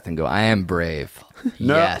deep breath and go, I am brave.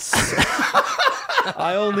 No. Yes.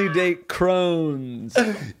 I only date crones.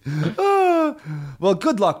 Well,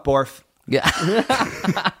 good luck, Borf. Yeah.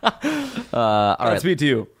 All right. Speak to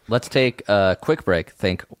you. Let's take a quick break,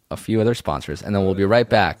 thank a few other sponsors, and then we'll be right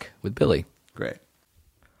back with Billy. Great.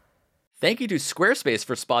 Thank you to Squarespace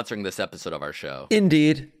for sponsoring this episode of our show.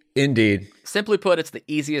 Indeed. Simply put, it's the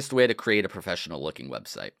easiest way to create a professional-looking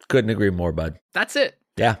website. Couldn't agree more, bud. That's it.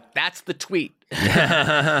 Yeah. That's the tweet.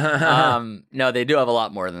 No, they do have a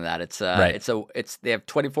lot more than that. Right. They have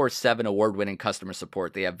 24/7 award-winning customer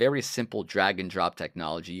support. They have very simple drag and drop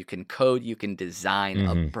technology. You can code, you can design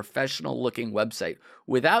a professional-looking website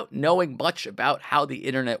without knowing much about how the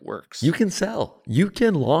internet works. You can sell. You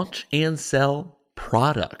can launch and sell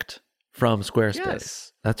product from Squarespace.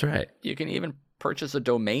 Yes. That's right. You can even purchase a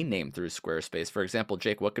domain name through Squarespace. For example,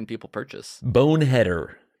 Jake, what can people purchase?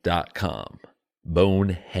 Boneheader.com.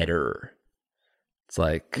 Boneheader. It's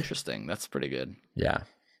like, Interesting. That's pretty good. yeah.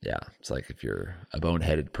 It's like if you're a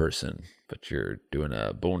boneheaded person, but you're doing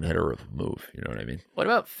a boneheader of a move. You know what I mean? What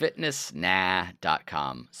about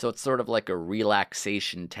fitnessnah.com? So it's sort of like a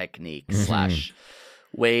relaxation technique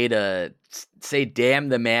 / way to say damn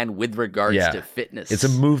the man with regards to fitness. It's a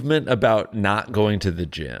movement about not going to the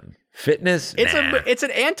gym. Fitness. It's nah. it's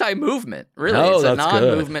an anti-movement, really. Oh, it's a that's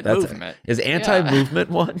non-movement good. movement. Is anti-movement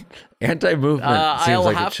one? Anti-movement seems I'll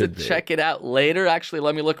like have it should to be. check it out later. Actually,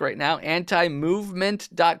 let me look right now.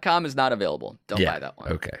 Antimovement.com is not available. Don't buy that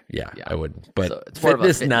one. Okay. Yeah, I wouldn't. But So it's more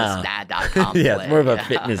fitness of a nah. fitnessnah.com Yeah, it's more of a play.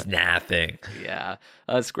 fitness nah thing. Yeah.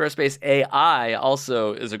 Squarespace AI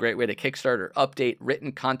also is a great way to kickstart or update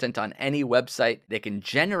written content on any website. They can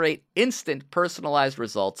generate instant personalized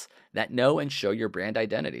results that know and show your brand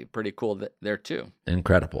identity. Pretty cool there too.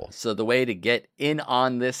 Incredible. So the way to get in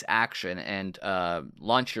on this action and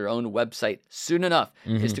launch your own website soon enough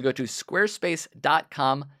is to go to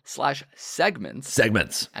squarespace.com/segments.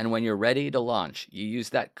 Segments. And when you're ready to launch, you use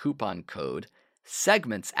that coupon code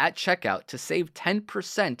segments at checkout to save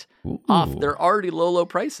 10% off their already low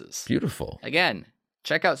prices. Beautiful. Again,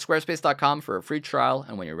 check out squarespace.com for a free trial.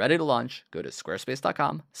 And when you're ready to launch, go to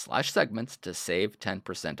squarespace.com/segments to save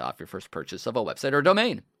 10% off your first purchase of a website or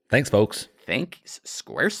domain. Thanks, folks. Thanks,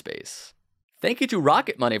 Squarespace. Thank you to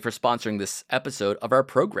Rocket Money for sponsoring this episode of our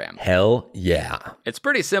program. Hell yeah. It's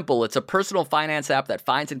pretty simple. It's a personal finance app that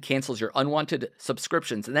finds and cancels your unwanted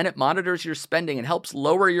subscriptions, and then it monitors your spending and helps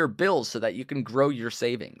lower your bills so that you can grow your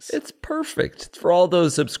savings. It's perfect. It's for all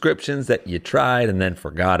those subscriptions that you tried and then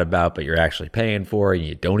forgot about, but you're actually paying for and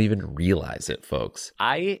you don't even realize it, folks.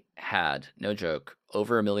 I had, no joke,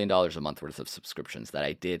 over $1 million a month worth of subscriptions that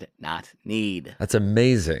I did not need. That's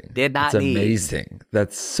amazing. Did not That's need. amazing.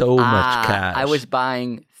 That's so much cash. I was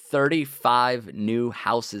buying 35 new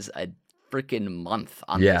houses a freaking month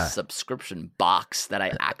on this subscription box that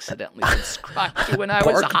I accidentally subscribed to when I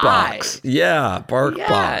was high. Box. Yeah, Bark Yeah,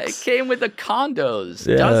 Box. it came with the condos,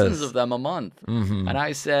 Yes. dozens of them a month. And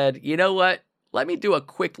I said, you know what? Let me do a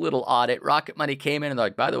quick little audit. Rocket Money came in and they're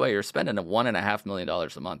like, by the way, you're spending $1.5 million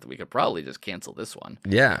a month. We could probably just cancel this one.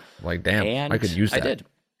 Yeah, like damn, And I could use that. I did.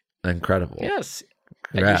 Incredible. Yes.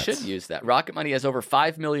 Congrats. And you should use that. Rocket Money has over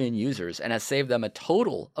 5 million users and has saved them a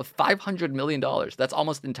total of $500 million. That's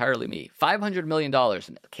almost entirely me. $500 million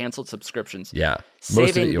in canceled subscriptions. Yeah,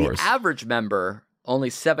 most of saving it yours. the average member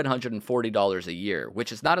only $740 a year,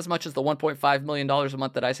 which is not as much as the $1.5 million a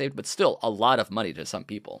month that I saved, but still a lot of money to some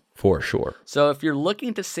people. For sure. So if you're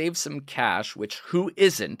looking to save some cash, which who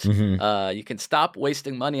isn't, you can stop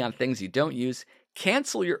wasting money on things you don't use.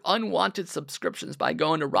 Cancel your unwanted subscriptions by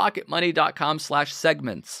going to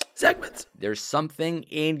rocketmoney.com/segments. Segments. There's something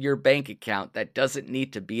in your bank account that doesn't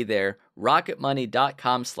need to be there.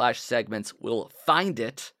 Rocketmoney.com/segments will find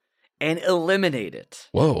it and eliminate it.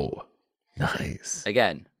 Whoa. Nice.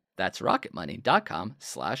 Again, that's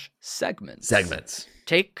rocketmoney.com/segments. Segments.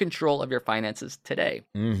 Take control of your finances today.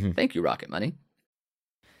 Thank you, Rocket Money.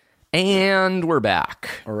 And we're back.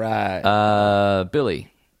 All right.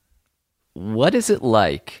 Billy, what is it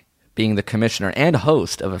like being the commissioner and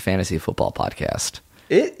host of a fantasy football podcast?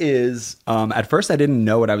 It is, at first I didn't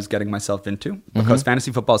know what I was getting myself into because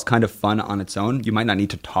fantasy football is kind of fun on its own. You might not need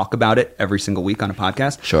to talk about it every single week on a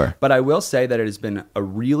podcast. Sure. But I will say that it has been a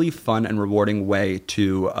really fun and rewarding way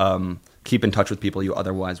to keep in touch with people you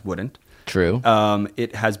otherwise wouldn't. True.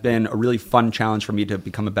 It has been a really fun challenge for me to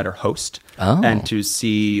become a better host Oh. and to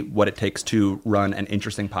see what it takes to run an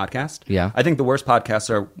interesting podcast. Yeah. I think the worst podcasts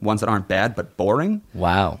are ones that aren't bad but boring.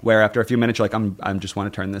 Wow. Where after a few minutes you're like, I'm just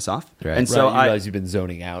want to turn this off. Right. And so you realize you've been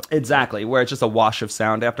zoning out. Exactly, where it's just a wash of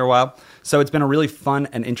sound after a while. So it's been a really fun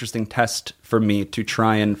and interesting test for me to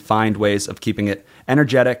try and find ways of keeping it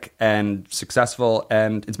energetic and successful,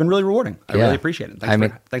 and it's been really rewarding. I Yeah. really appreciate it.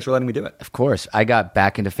 Thanks for letting me do it. Of course. I got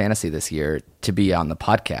back into fantasy this year to be on the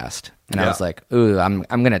podcast. And I Yeah. was like, ooh, I'm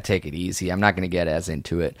going to take it easy. I'm not going to get as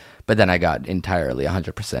into it. But then I got entirely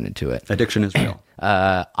 100% into it. Addiction is real.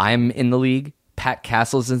 I'm in the league. Pat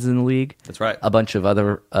Castles is in the league. That's right. A bunch of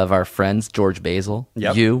other of our friends, George Basil,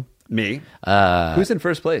 Yep. you, Me. Who's in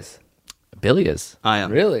first place? Billy is. I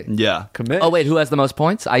am. Really? Yeah. Commit. Oh, wait, who has the most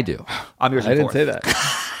points? I do. I'm yours in I didn't fourth. say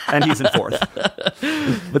that. And he's in fourth.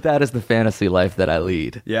 But that is the fantasy life that I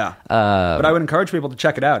lead. Yeah. But I would encourage people to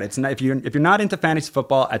check it out. It's not, if you're not into fantasy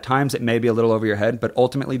football, at times it may be a little over your head, but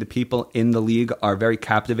ultimately the people in the league are very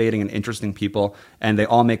captivating and interesting people, and they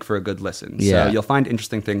all make for a good listen. Yeah. So you'll find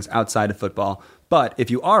interesting things outside of football. But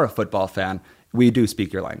if you are a football fan, we do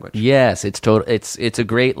speak your language. Yes, it's total. It's a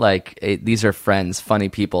great these are friends, funny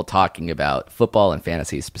people talking about football and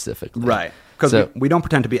fantasy specifically. Right. Because So- we don't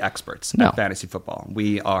pretend to be experts No. at fantasy football.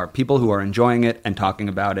 We are people who are enjoying it and talking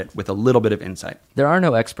about it with a little bit of insight. There are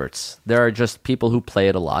no experts. There are just people who play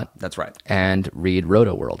it a lot That's right. and read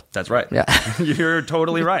Roto World. That's right. Yeah. You're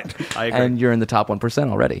totally right. I agree. And you're in the top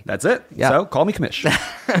 1% already. That's it. Yeah. So call me commish.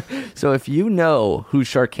 So if you know who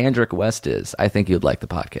Sharkandrick West is, I think you'd like the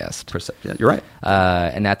podcast. Yeah, you're right.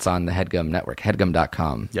 And that's on the HeadGum Network,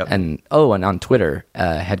 headgum.com. Yep. And on Twitter,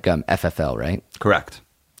 HeadGum FFL, right? Correct.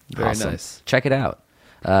 Very Awesome. nice. Check it out.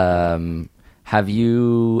 Have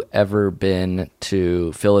you ever been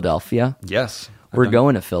to Philadelphia? Yes. We're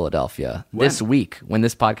going to Philadelphia When? this week. When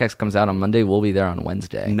this podcast comes out on Monday, we'll be there on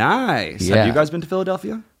Wednesday. Nice. Yeah. Have you guys been to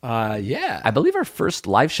Philadelphia? Yeah. I believe our first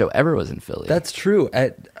live show ever was in Philly. That's true.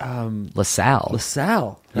 At LaSalle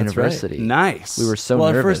LaSalle That's University. Right. Nice. We were so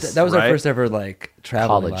Well, nervous. that was our right? first ever like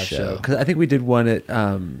traveling College live show. show. Because I think we did one at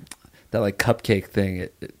that like cupcake thing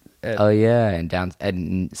at Oh yeah, and down at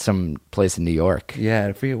some place in New York, yeah,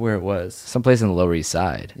 I forget where it was. some place in the Lower East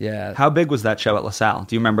Side. Yeah. How big was that show at LaSalle?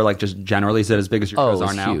 Do you remember, like, just generally, is it as big as your Oh, shows it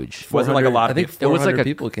was are now? huge. Was it like a lot I of think people? It was like 400 a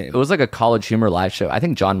people came. It was like a College Humor live show. I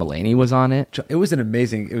think John Mulaney was on it, It was an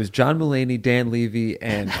amazing. It was John Mulaney, Dan Levy,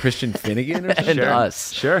 and Christian Finnegan, or and something.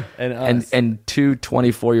 us, Sure. and and us. and two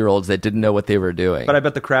 24-year-olds that didn't know what they were doing. But I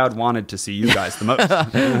bet the crowd wanted to see you guys the most.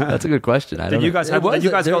 That's a good question. I don't Did you know. guys, It was- did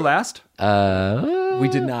you guys there- go last? we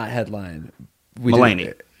did not headline. We Mulaney.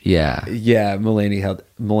 did- Yeah, Yeah, Mulaney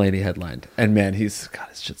headlined, and man, his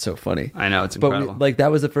shit's so funny. I know, it's But incredible. like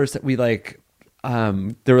that was the first that we like.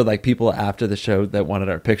 There were like people after the show that wanted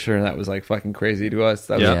our picture, and that was like fucking crazy to us.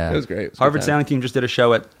 That Yeah. it was great. It was a good Harvard time. Sailing Team just did a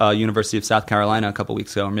show at University of South Carolina a couple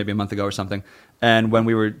weeks ago, or maybe a month ago or something. And when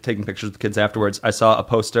we were taking pictures with the kids afterwards, I saw a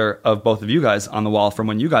poster of both of you guys on the wall from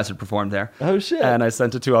when you guys had performed there. Oh, shit. And I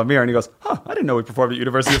sent it to Amir, and he goes, "Huh, I didn't know we performed at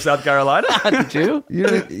University of South Carolina." did you?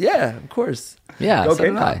 Yeah, of course. Yeah, Go so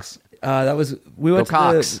did I. Gamecocks. That was we went Go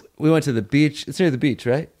Cox. we went to the beach. It's near the beach,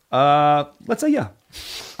 right? Let's say yeah.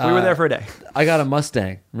 We were there for a day. I got a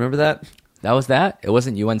Mustang. Remember that? That was that. It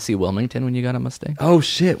wasn't UNC Wilmington when you got a Mustang. Oh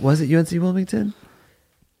shit! Was it UNC Wilmington?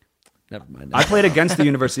 Never mind. I played against the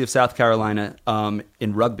University of South Carolina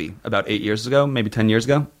in rugby about 8 years ago, maybe 10 years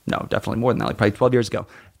ago. No, definitely more than that, like probably 12 years ago.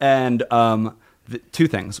 And two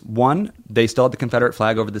things. One, they still had the Confederate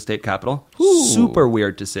flag over the state capitol. Super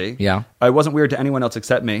weird to see. Yeah. It wasn't weird to anyone else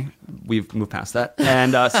except me. We've moved past that.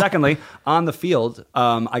 And secondly, on the field,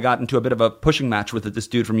 I got into a bit of a pushing match with this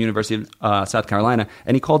dude from University of South Carolina,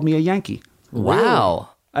 and he called me a Yankee. Wow.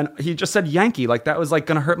 And he just said Yankee, like that was like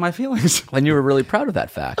going to hurt my feelings. And you were really proud of that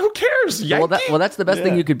fact. Who cares? Yankee? Well, that's the best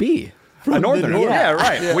thing you could be. A northern. North. Yeah,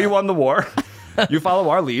 right. We won the war. You follow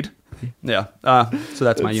our lead. Yeah. So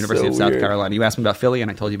that's my University so of South weird. Carolina. You asked me about Philly, and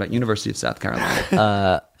I told you about University of South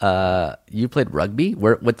Carolina. You played rugby?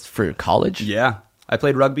 What's for college? Yeah. I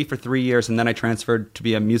played rugby for 3 years, and then I transferred to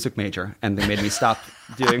be a music major, and they made me stop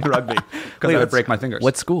doing rugby because I would break my fingers.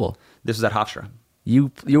 What school? This was at Hofstra.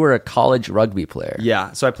 You were a college rugby player.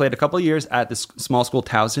 Yeah. So I played a couple of years at this small school,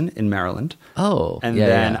 Towson, in Maryland. Oh, And yeah,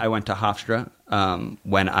 then yeah. I went to Hofstra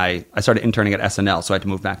when I started interning at SNL, so I had to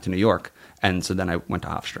move back to New York. And so then I went to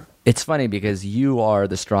Hofstra. It's funny because you are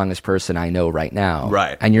the strongest person I know right now.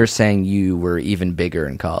 Right. And you're saying you were even bigger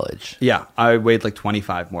in college. Yeah, I weighed like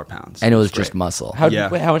 25 more pounds. And it was great. just muscle. Yeah.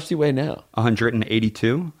 How much do you weigh now?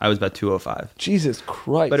 182. I was about 205. Jesus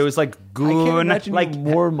Christ! But it was like I goon. can't imagine like you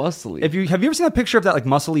more muscly. Have you ever seen a picture of that like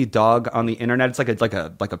muscly dog on the internet? It's like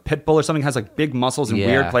a pit bull or something. It has like big muscles in Yeah.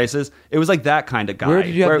 weird places. It was like that kind of guy. where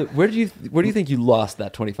did you have where do you think you lost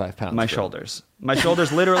that 25 pounds? my from? shoulders? My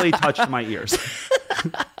shoulders literally touched my ears.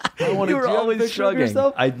 I wanna, You were do have a always picture of shrugging.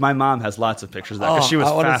 yourself? My mom has lots of pictures of that because Oh, she was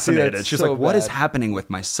I wanna see that fascinated. She's so like, "What is bad." happening with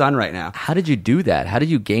my son right now?" How did you do that? How did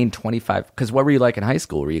you gain 25? Because what were you like in high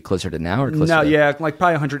school? Were you closer to now or closer No, to... yeah, like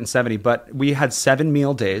probably 170. But we had 7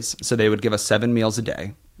 meal days, so they would give us 7 meals a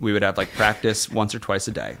day. We would have like practice once or twice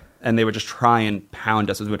a day, and they would just try and pound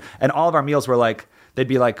us with food. And all of our meals were like, they'd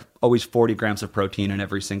be like always 40 grams of protein in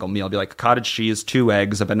every single meal. It'd be like cottage cheese, 2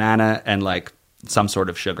 eggs, a banana, and like some sort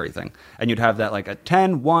of sugary thing. And you'd have that like a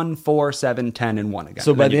 10, 1, 4, 7, 10, and 1 again.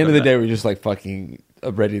 So And by then the you'd end go of the to day, bed. we're just like fucking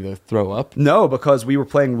ready to throw up? No, because we were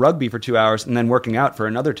playing rugby for 2 hours and then working out for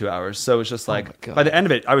another 2 hours. So it was just like, God. by the end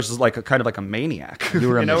of it, I was just like kind of like a maniac. You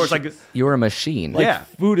were a know, it was machine. like You were a machine. Like, Yeah.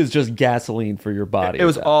 food is just gasoline for your body. it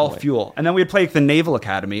was at that all point. fuel. And then we'd play the Naval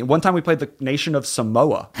Academy. One time we played the nation of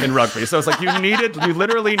Samoa in rugby. So it's like you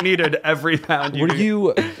literally needed every pound. Were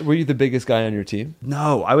you the biggest guy on your team?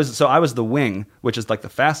 No, I was the wing, which is like the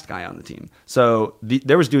fast guy on the team. So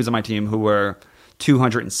there was dudes on my team who were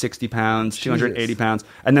 260 pounds, 280 pounds,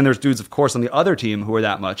 and then there's dudes, of course, on the other team who were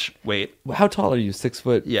that much weight. How tall are you?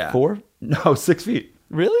 6'4"? Yeah, 4? No, 6 feet.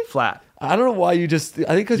 Really? Flat. I don't know why you just. I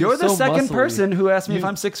think because You're the so second muscly. person who asked me if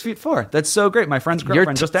I'm 6'4". That's so great. My friend's You're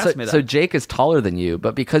girlfriend just asked me that. So Jake is taller than you,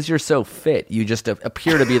 but because you're so fit, you just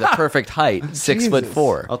appear to be the perfect height,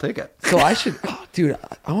 6'4". I'll take it. So I should, dude.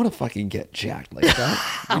 I want to fucking get jacked like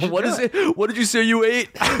that. What is it? What did you say you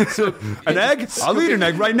ate? So An egg? I'll eat an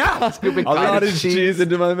egg right now. Scooping I'll eat cottage it. Cottage cheese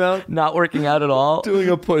into my mouth. Not working out at all. Doing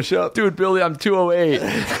a push up. Dude, Billy, I'm 208.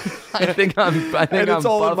 I think and it's I'm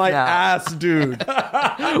all in buff my now. ass, dude.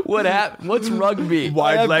 What happened? What's rugby?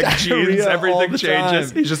 Wide leg jeans, diarrhea all everything the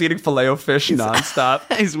changes. time. He's just eating Filet-o-Fish nonstop.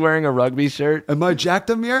 He's wearing a rugby shirt. Am I jacked,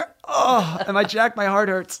 Amir? Oh, am I jacked? My heart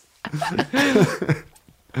hurts.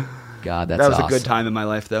 God, that's That was awesome. a good time in my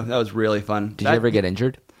life, though. That was really fun. Did you ever get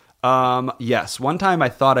injured? Yes. One time I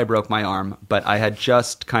thought I broke my arm, but I had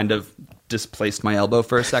just kind of displaced my elbow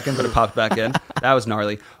for a second, but it popped back in. That was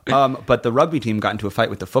gnarly. But the rugby team got into a fight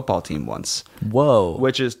with the football team once, Whoa.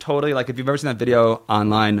 which is totally like, if you've ever seen that video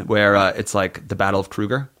online where it's like the Battle of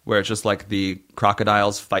Kruger, where it's just like the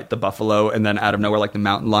crocodiles fight the buffalo, and then out of nowhere, like the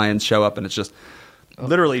mountain lions show up, and it's just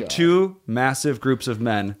literally two massive groups of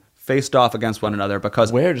men faced off against one another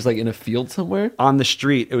because Where? Just like in a field somewhere? on the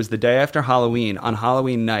street, it was the day after Halloween. On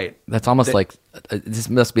Halloween night, That's almost like this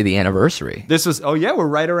must be the anniversary. this was, oh yeah, we're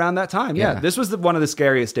right around that time. Yeah, Yeah. this was one of the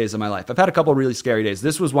scariest days of my life. I've had a couple really scary days.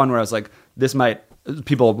 This was one where I was like,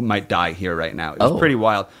 people might die here right now. It was Oh. pretty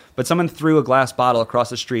wild. But someone threw a glass bottle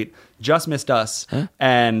across the street, just missed us,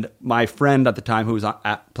 and my friend at the time, who was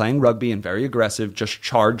playing rugby and very aggressive, just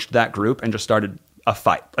charged that group and just started a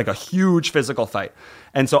fight, like a huge physical fight.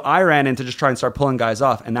 And so I ran in to just try and start pulling guys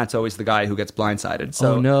off, and that's always the guy who gets blindsided.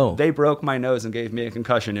 So Oh, no. they broke my nose and gave me a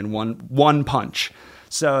concussion in one punch.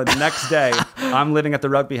 So the next day, I'm living at the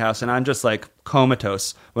rugby house, and I'm just like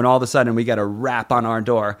comatose when all of a sudden we get a rap on our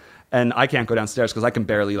door. And I can't go downstairs because I can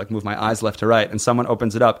barely like move my eyes left to right. And someone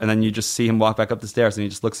opens it up, and then you just see him walk back up the stairs, and he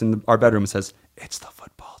just looks in our bedroom and says, "It's the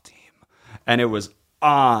football team." And it was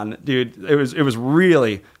on, dude. It was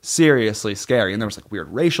really seriously scary, and there was like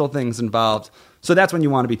weird racial things involved. So that's when you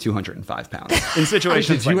want to be 205 pounds in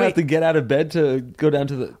situations. Did you like, have to get out of bed to go down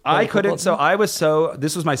to the? I couldn't. So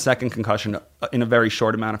this was my second concussion in a very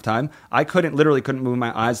short amount of time. I literally couldn't move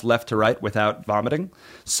my eyes left to right without vomiting.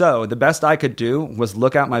 So the best I could do was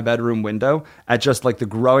look out my bedroom window at just like the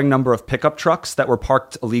growing number of pickup trucks that were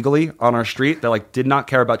parked illegally on our street that like did not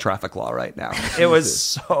care about traffic law right now. It was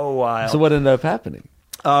so wild. So what ended up happening?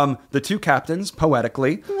 The two captains,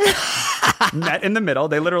 poetically, met in the middle.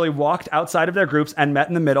 They literally walked outside of their groups and met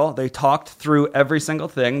in the middle. They talked through every single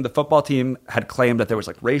thing. The football team had claimed that there was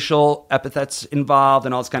like racial epithets involved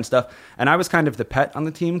and all this kind of stuff. And I was kind of the pet on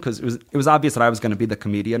the team because it was obvious that I was going to be the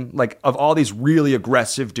comedian. Like, of all these really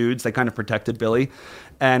aggressive dudes, they kind of protected Billy.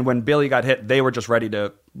 And when Billy got hit, they were just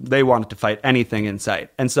they wanted to fight anything in sight.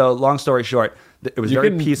 And so, long story short, it was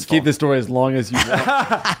very peaceful. Keep the story as long as you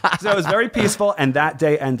want. So it was very peaceful, and that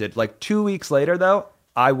day ended. Like 2 weeks later, though,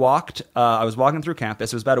 I was walking through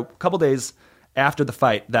campus. It was about a couple days after the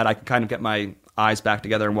fight that I could kind of get my eyes back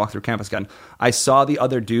together and walk through campus again. I saw the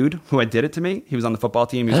other dude who had did it to me. He was on the football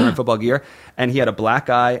team. He was wearing football gear, and he had a black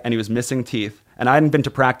eye, and he was missing teeth. And I hadn't been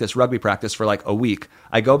to rugby practice for like a week.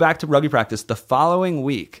 I go back to rugby practice the following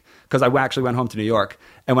week because I actually went home to New York.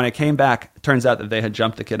 And when I came back, it turns out that they had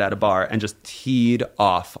jumped the kid at a bar and just teed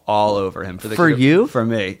off all over him. For you? For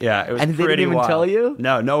me. Yeah. It was And they didn't pretty even wild. tell you?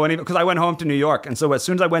 No one even, because I went home to New York. And so as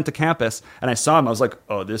soon as I went to campus and I saw him, I was like,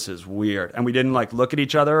 oh, this is weird. And we didn't like look at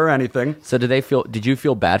each other or anything. So did you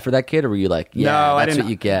feel bad for that kid, or were you like, yeah, No, I that's didn't. what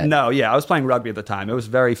you get? No, yeah, I was playing rugby at the time. It was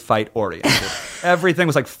very fight oriented. Everything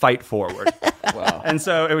was like fight forward. Wow. And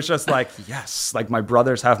so it was just like, yes, like my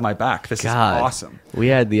brothers have my back. This God, is awesome. We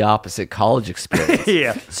had the opposite college experience.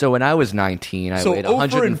 Yeah. So when I was 19, I So weighed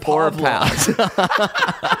Oprah and 104 Pavlov. pounds.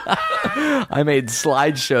 I made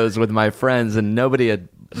slideshows with my friends, and nobody had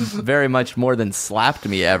very much more than slapped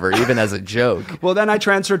me ever, even as a joke. Well, then I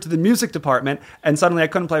transferred to the music department, and suddenly I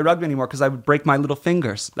couldn't play rugby anymore because I would break my little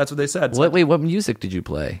fingers. That's what they said. So What music did you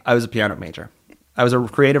play? I was a piano major. I was a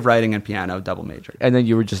creative writing and piano double major. And then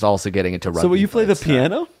you were just also getting into rugby. So will you play the fights.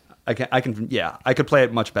 piano? I can, yeah, I could play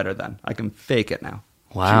it much better then. I can fake it now.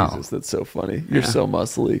 Wow. Jesus, that's so funny. You're so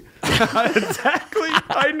muscly. Exactly.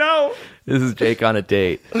 I know. This is Jake on a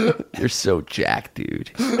date. You're so jacked,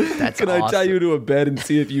 dude. That's Can I tie you to a bed and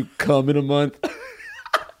see if you come in a month?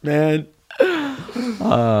 Man.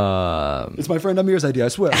 It's my friend Amir's idea, I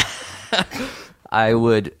swear. I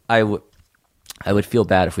would feel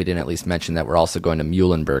bad if we didn't at least mention that we're also going to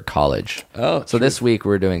Muhlenberg College. Oh, so this week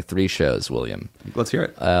we're doing 3 shows, William. Let's hear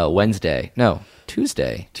it.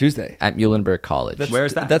 Tuesday at Muhlenberg College. Where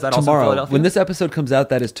is that? That's Is that also in tomorrow. Philadelphia? When this episode comes out,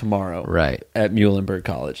 that is tomorrow. Right. At Muhlenberg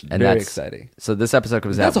College. And Very that's exciting. So this episode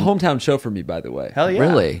comes That's out. a hometown show for me, by the way. Hell yeah.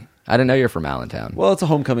 Really? I didn't know you're from Allentown. Well, it's a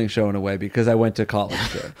homecoming show in a way because I went to college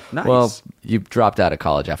there. Nice. Well, you dropped out of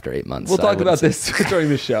college after 8 months. We'll so I talk about wouldn't this during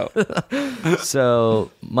the show. say-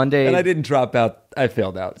 So Monday, And I didn't drop out. I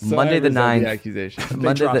failed out. So Monday I the resent 9th. The accusation. they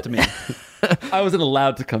Monday dropped the- me. I wasn't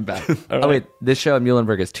allowed to come back. All Oh right. wait, this show at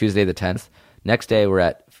Muhlenberg is Tuesday the 10th. Next day we're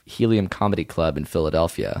at Helium Comedy Club in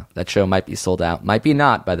Philadelphia. That show might be sold out, might be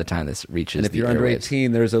not by the time this reaches And if the you're under airwaves.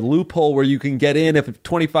 18, there's a loophole where you can get in if a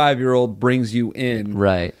 25-year-old brings you in.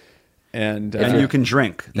 Right. And, And you can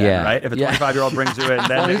drink, then, Yeah. right? If a Yeah. 25-year-old brings you in,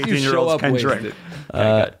 then long the as you show 18-year-olds up can wasted. drink.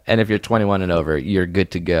 And if you're 21 and over, you're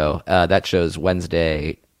good to go. That show's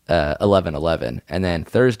Wednesday, 11/11, and then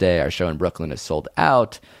Thursday our show in Brooklyn is sold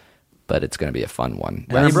out, but it's going to be a fun one.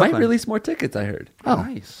 And you Brooklyn? might release more tickets, I heard. Oh,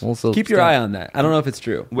 Nice. we'll still- Keep your still- eye on that. I don't know if it's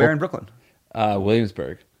true. Where in Brooklyn?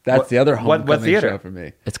 Williamsburg. That's What- the other what homecoming theater? show for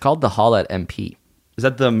me. It's called the Hall at MP. Is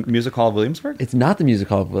that the Music Hall of Williamsburg? It's not the Music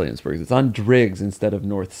Hall of Williamsburg. It's on Driggs instead of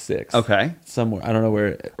North 6. Okay. Somewhere. I don't know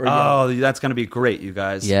where. Oh, that's going to be great, you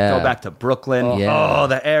guys. Yeah. Go back to Brooklyn. Yeah. Oh,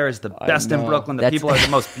 the air is the best in know. Brooklyn. The That's- people are the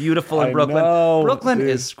most beautiful in I Brooklyn. know, Brooklyn dude.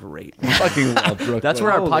 is great. I fucking love Brooklyn. That's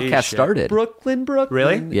where our Holy podcast shit. started. Brooklyn.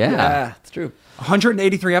 Really? Yeah. It's true.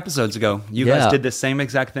 183 episodes ago, you Yeah. guys did the same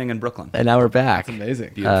exact thing in Brooklyn. And now we're back.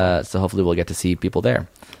 Amazing. So hopefully we'll get to see people there.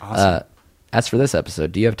 Awesome. As for this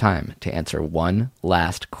episode, do you have time to answer one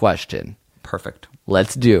last question? Perfect.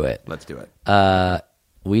 Let's do it. Let's do it.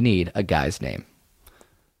 We need a guy's name.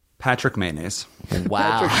 Patrick Mayonnaise.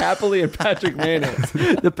 Wow. Patrick Happily and Patrick Mayonnaise.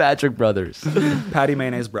 The Patrick brothers. Patty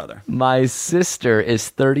Mayonnaise brother. My sister is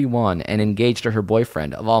 31 and engaged to her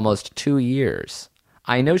boyfriend of almost 2 years.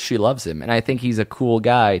 I know she loves him, and I think he's a cool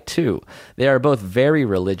guy, too. They are both very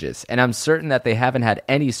religious, and I'm certain that they haven't had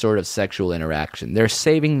any sort of sexual interaction. They're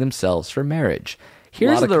saving themselves for marriage. A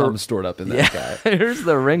lot of cum stored up in that guy. Here's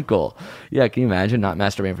the wrinkle. Yeah, can you imagine not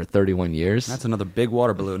masturbating for 31 years? That's another big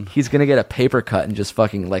water balloon. He's going to get a paper cut and just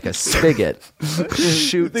fucking like a spigot.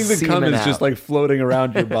 Shoot I think the cum semen is just out. like floating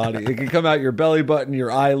around your body. It can come out your belly button,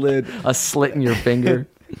 your eyelid. A slit in your finger.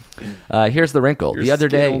 Here's the wrinkle. Your The other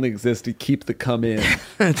skin day, only exists to keep the cum in.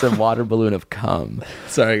 it's a water balloon of cum.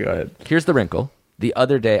 Sorry, go ahead. Here's the wrinkle. The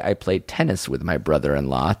other day, I played tennis with my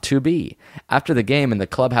brother-in-law, to be. After the game in the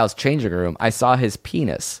clubhouse changing room, I saw his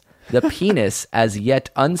penis. The penis as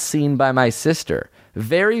yet unseen by my sister.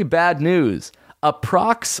 Very bad news.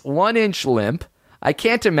 Approx 1 inch limp. I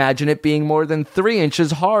can't imagine it being more than 3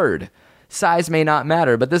 inches hard. Size may not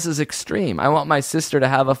matter, but this is extreme. I want my sister to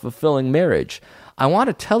have a fulfilling marriage. I want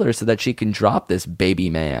to tell her so that she can drop this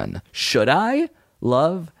baby man. Should I?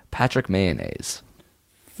 Love, Patrick Mayonnaise.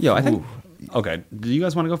 Yo, I think. Okay, do you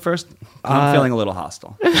guys want to go first? I'm feeling a little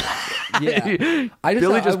hostile. Yeah. I just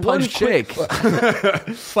Billy have just one punched quick-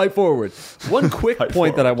 Fight forward. One quick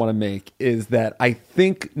point that I want to make is that I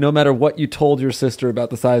think no matter what you told your sister about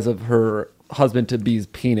the size of her husband to be's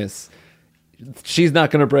penis, she's not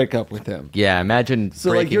going to break up with him. Yeah, imagine. So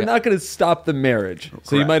like you're not going to stop the marriage.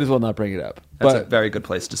 So you Correct. might as well not bring it up. That's But a very good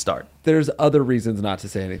place to start. there's other reasons not to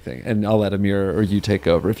say anything, and I'll let Amir or you take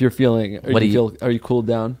over. If you're feeling, are you cooled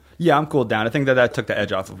down? Yeah, I'm cooled down. I think that took the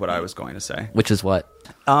edge off of what I was going to say. Which is what?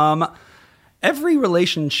 Every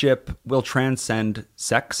relationship will transcend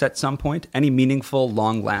sex at some point. Any meaningful,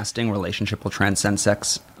 long-lasting relationship will transcend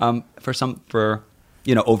sex over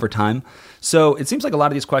time. So it seems like a lot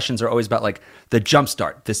of these questions are always about like the jump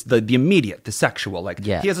start, the immediate, the sexual. Like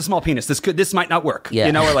Yeah. he has a small penis. This might not work. Yeah.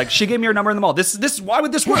 Or like she gave me her number in the mall. This why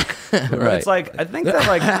would this work? Right. It's like I think that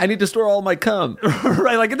like I need to store all my cum.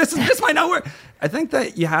 right, like this might not work. I think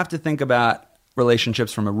that you have to think about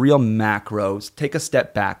relationships from a real macro, take a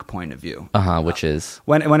step back point of view. Which is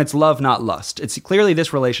When it's love, not lust. It's clearly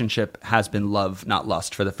this relationship has been love, not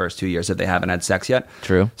lust for the first 2 years that they haven't had sex yet.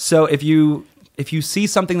 True. So if you see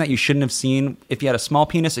something that you shouldn't have seen, if you had a small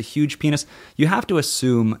penis, a huge penis, you have to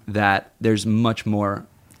assume that there's much more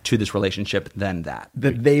to this relationship than that.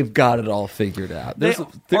 That they've got it all figured out. There's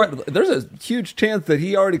a huge chance that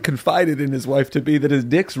he already confided in his wife to be that his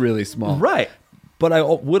dick's really small. Right. But I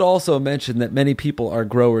would also mention that many people are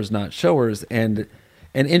growers, not showers, and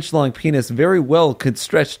an inch-long penis very well could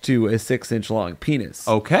stretch to a 6-inch-long penis.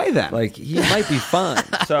 Okay, then. Like, he might be fine.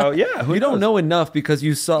 So, yeah, who You don't knows? know enough because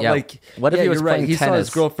you saw, Yeah. like... What if yeah, he was you're right. playing He saw his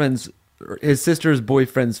tennis? his sister's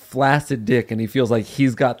boyfriend's flaccid dick, and he feels like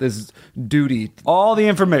he's got this duty. All the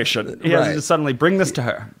information. He has Right. to suddenly bring this to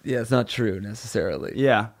her. Yeah, it's not true, necessarily.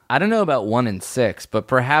 Yeah. I don't know about 1 and 6, but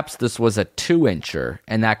perhaps this was a 2-incher,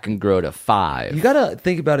 and that can grow to 5. You gotta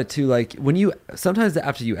think about it, too. Like, when you... Sometimes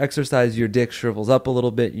after you exercise, your dick shrivels up a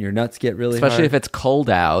little bit, and your nuts get really Especially hard. if it's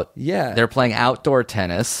cold out. Yeah. They're playing outdoor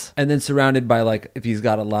tennis. And then surrounded by, like, if he's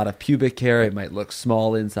got a lot of pubic hair, it might look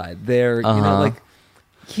small inside there. You know, like...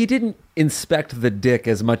 He didn't inspect the dick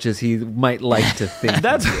as much as he might like to think.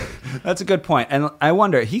 That's a good point. And I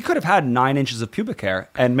wonder, he could have had 9 inches of pubic hair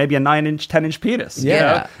and maybe a 9-inch, 10-inch penis. you Yeah.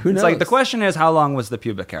 know? Who It's like knows? the question is, how long was the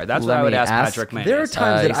pubic hair? That's what Let I would me ask ask. Patrick Mayonnaise. There are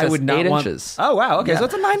times that He I says would not 8 want... inches. Oh, wow. Okay, so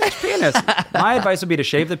it's a 9-inch penis. My advice would be to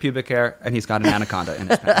shave the pubic hair, and he's got an anaconda in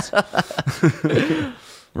his pants.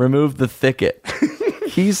 Remove the thicket.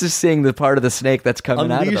 He's just seeing the part of the snake that's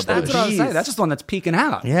coming out of the Unleash that bush. That's what I was saying. Jeez. That's just the one that's peeking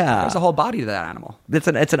out. Yeah. There's a whole body to that animal. It's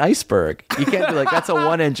an iceberg. You can't be like, that's a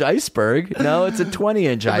 1-inch iceberg. No, it's a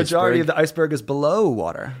 20-inch The iceberg. majority of the iceberg is below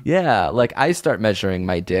water. Yeah, like I start measuring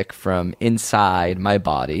my dick from inside my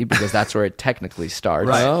body because that's where it technically starts.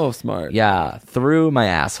 Oh, smart. Yeah, through my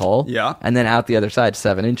asshole. Yeah. And then out the other side,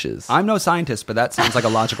 7 inches. I'm no scientist, but that sounds like a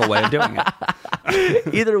logical way of doing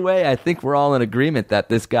it. Either way, I think we're all in agreement that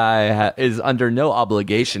this guy is under no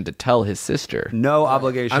obligation to tell his sister. No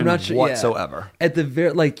obligation I'm not sure yeah. whatsoever. At the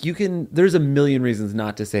very like you can. There's a million reasons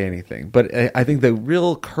not to say anything, but I think the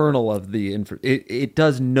real kernel of the it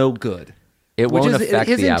does no good. It Which won't is affect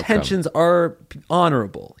his the intentions are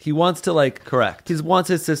honorable. He wants to like Correct. He wants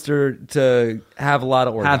his sister to have a lot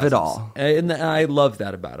of orgasms. Have it all. and I love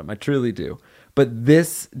that about him. I truly do. But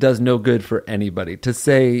this does no good for anybody. To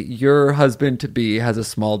say your husband to be has a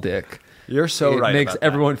small dick, You're so it right makes about that.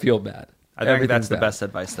 everyone feel bad. I think Everything's that's the bad. best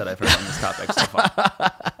advice that I've heard on this topic so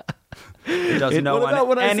far. It does no What about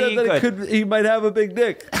one when I any said that good. he might have a big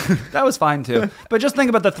dick? That was fine too. But just think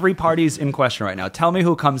about the 3 parties in question right now. Tell me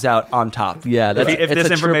who comes out on top. Yeah, that's, if it's this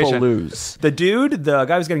a triple information, lose. the dude, the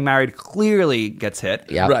guy who's getting married, clearly gets hit.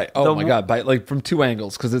 Yeah. Right. Oh The my w- god. By like from 2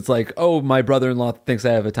 angles, because it's like, oh, my brother-in-law thinks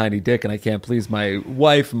I have a tiny dick and I can't please my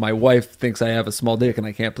wife. And my wife thinks I have a small dick and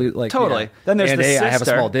I can't please. Like Totally. yeah. Then there's and the hey, sister. I have a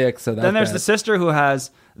small dick. So that's then there's bad. the sister who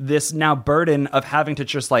has this now burden of having to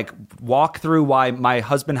just like walk through why my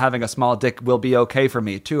husband having a small dick will be okay for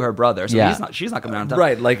me to her brother. So Yeah. she's not coming out on top.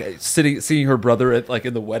 Right, like seeing her brother at like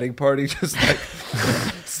in the wedding party, just like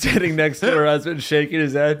standing next to her husband, shaking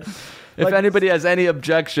his head. If anybody has any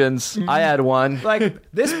objections, I had one.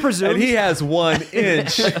 Like this presumes And he has 1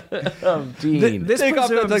 inch. Dean. This Take off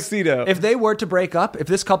that presumes tuxedo. If they were to break up, if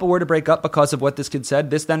this couple were to break up because of what this kid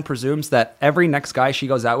said, this then presumes that every next guy she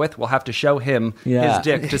goes out with will have to show him Yeah. his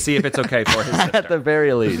dick to see if it's okay for his At the sister.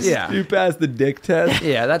 very least. Yeah. You passed the dick test.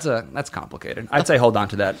 Yeah, that's complicated. I'd say hold on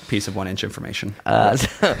to that piece of 1-inch information.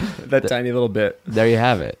 That tiny little bit. There you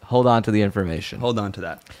have it. Hold on to the information. Hold on to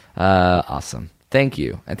that. Awesome. Thank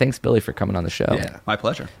you. And thanks, Billy, for coming on the show. Yeah. My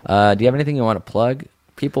pleasure. Do you have anything you want to plug?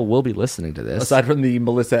 People will be listening to this. Aside from the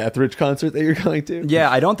Melissa Etheridge concert that you're going to.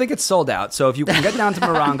 Yeah, I don't think it's sold out. So if you can get down to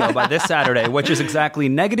Morongo by this Saturday, which is exactly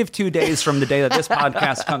 -2 days from the day that this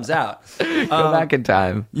podcast comes out, Go back in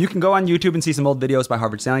time. you can go on YouTube and see some old videos by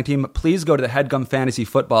Harvard Sailing Team. Please go to the Headgum Fantasy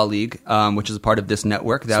Football League, which is a part of this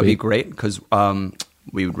network. That would be Sweet. great because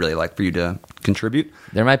we would really like for you to contribute.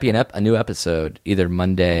 There might be a new episode either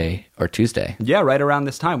Monday or Tuesday. Yeah, right around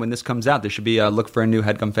this time when this comes out, there should be a look for a new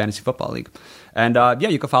Headgum Fantasy Football League. And yeah,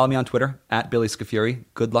 you can follow me on Twitter at Billy Scafuri.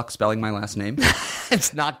 Good luck spelling my last name.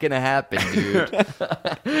 It's not going to happen,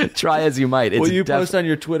 dude. Try as you might. It's Will you def- post on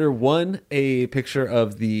your Twitter, 1, a picture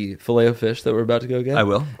of the Filet-o-Fish that we're about to go get? I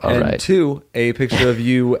will. And right. 2, a picture of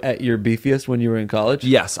you at your beefiest when you were in college?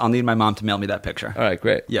 Yes, I'll need my mom to mail me that picture. All right,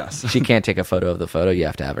 great. Yes. She can't take a photo of the photo. You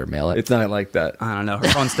have to have her mail it. It's not like that. I don't know. Her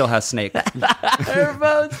phone still has Snake. Her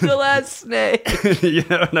phone still has Snake. You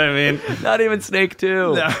know what I mean? Not even Snake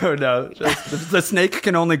 2. No. Just, the snake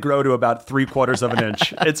can only grow to about 3/4 of an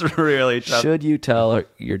inch. It's really tough. Should you tell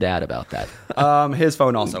your dad about that? His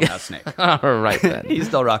phone also has Snake. All right, then. He's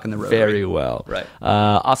still rocking the road. Very well. Right.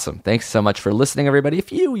 Awesome. Thanks so much for listening, everybody.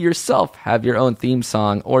 If you yourself have your own theme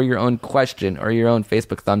song or your own question or your own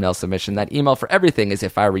Facebook thumbnail submission, that email for everything is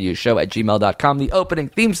ifIWereYouShow@gmail.com. The opening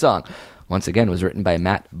theme song, once again, was written by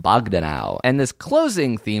Matt Bogdanow. And this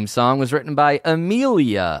closing theme song was written by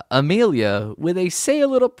Amelia. Amelia with a Say a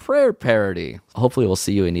Little Prayer parody. Hopefully we'll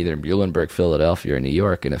see you in either Muhlenberg, Philadelphia, or New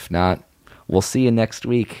York. And if not, we'll see you next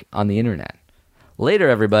week on the internet. Later,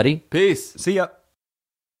 everybody. Peace. See ya.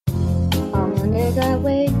 I'm an as I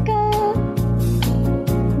wake up.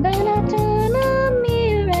 Then I turn a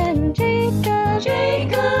mirror and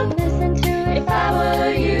Jacob, listen to it if I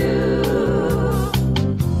were you.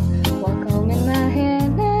 While combing my hair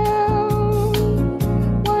now,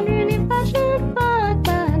 wondering if I should fuck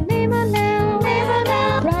my neighbor now.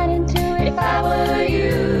 Right into it if I were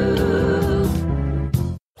you.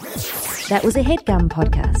 That was a HeadGum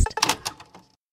podcast.